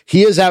me,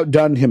 he has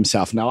outdone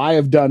himself. Now, I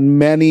have done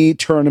many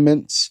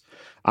tournaments.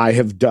 I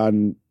have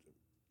done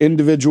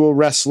individual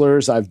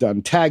wrestlers. I've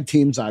done tag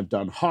teams. I've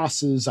done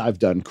hosses. I've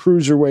done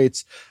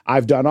cruiserweights.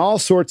 I've done all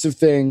sorts of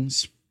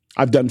things.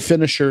 I've done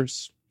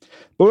finishers.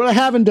 But what I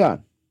haven't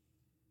done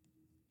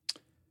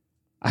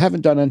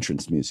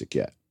entrance music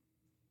yet.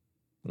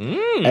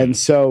 And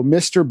so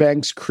Mr.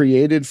 Banks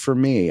created for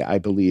me, I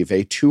believe,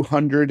 a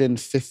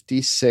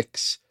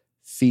 256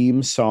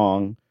 theme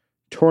song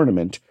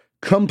tournament,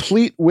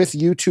 complete with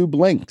YouTube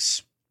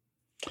links.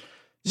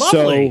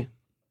 Lovely.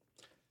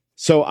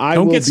 So I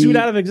don't will get sued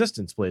out of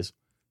existence, please.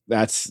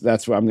 That's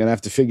what I'm going to have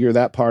to figure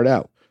that part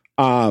out.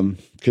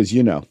 Because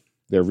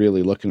they're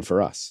really looking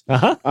for us.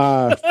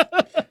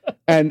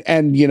 And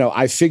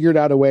I figured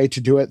out a way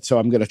to do it. So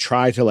I'm going to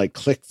try to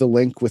click the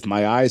link with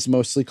my eyes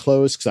mostly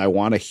closed, because I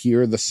want to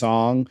hear the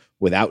song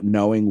without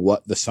knowing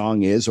what the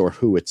song is or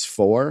who it's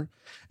for.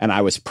 And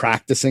I was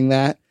practicing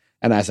that.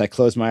 And as I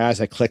closed my eyes,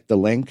 I clicked the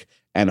link,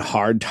 and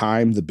Hard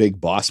Time, the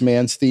Big Boss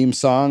Man's theme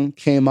song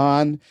came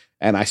on,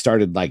 and I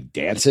started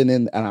dancing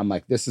and I'm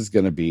like, this is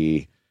going to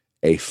be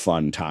a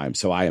fun time.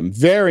 So I am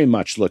very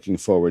much looking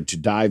forward to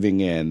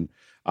diving in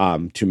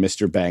to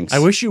Mr. Banks. I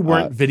wish you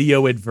weren't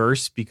video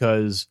adverse,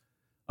 because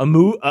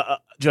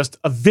just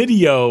a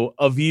video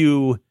of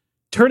you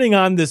turning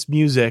on this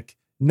music,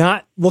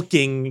 not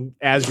looking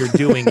as you're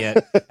doing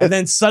it, and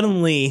then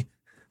suddenly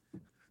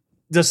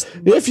just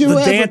if you the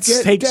ever dance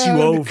get takes down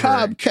you to over.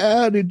 Cobb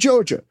County,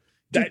 Georgia.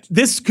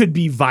 This could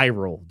be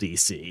viral,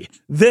 DC.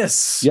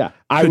 This,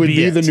 I would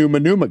be it. the Numa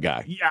Numa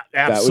guy. Yeah,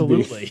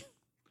 absolutely.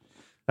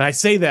 And I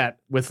say that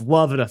with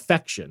love and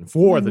affection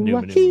for the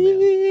Numa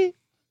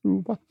Numa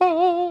Man.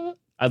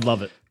 I'd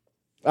love it.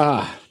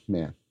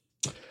 Man.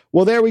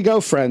 Well, there we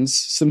go, friends.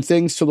 Some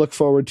things to look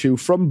forward to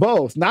from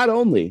both, not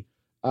only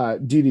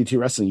DDT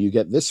Wrestling, you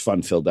get this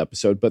fun-filled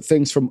episode, but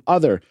things from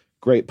other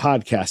great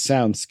podcasts.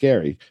 Sounds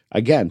scary.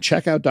 Again,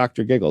 check out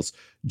Dr. Giggles.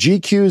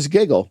 GQ's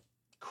Giggle,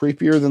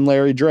 creepier than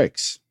Larry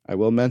Drake's. I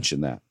will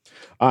mention that.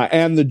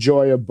 And the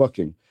joy of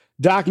booking.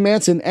 Doc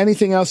Manson,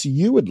 anything else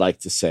you would like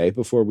to say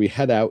before we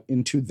head out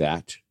into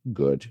that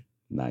good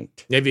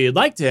night? If you'd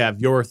like to have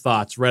your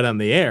thoughts read on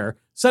the air,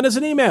 send us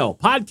an email,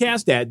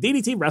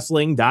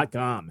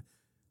 podcast@ddtwrestling.com.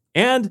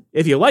 And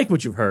if you like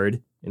what you've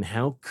heard, and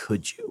how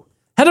could you,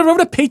 head on over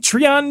to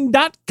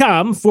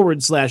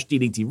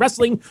patreon.com/DDT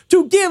Wrestling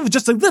to give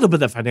just a little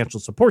bit of financial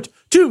support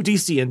to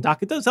DC and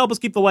Doc. It does help us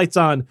keep the lights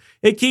on.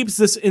 It keeps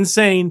this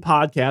insane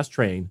podcast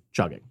train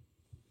chugging.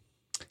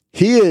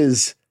 He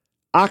is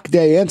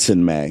Igpay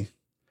Aatinlay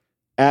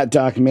at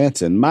Doc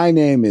Manson. My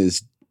name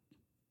is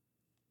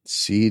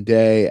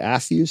Igpay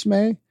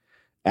Aatinlay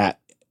at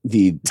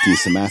the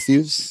DC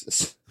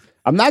Matthews.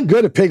 I'm not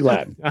good at Pig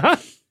Latin.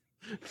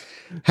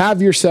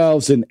 Have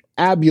yourselves an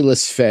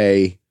abulous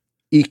fay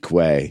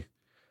Igpay.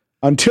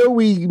 Until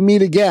we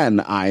meet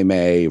again, I'm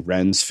a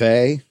Ren's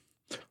fay.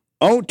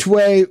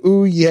 Ontwe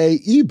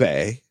uye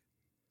eBay.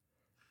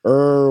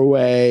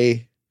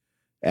 Erwe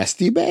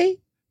estibay.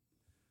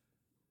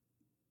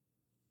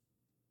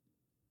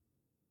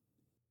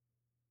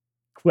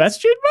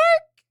 Question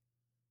mark?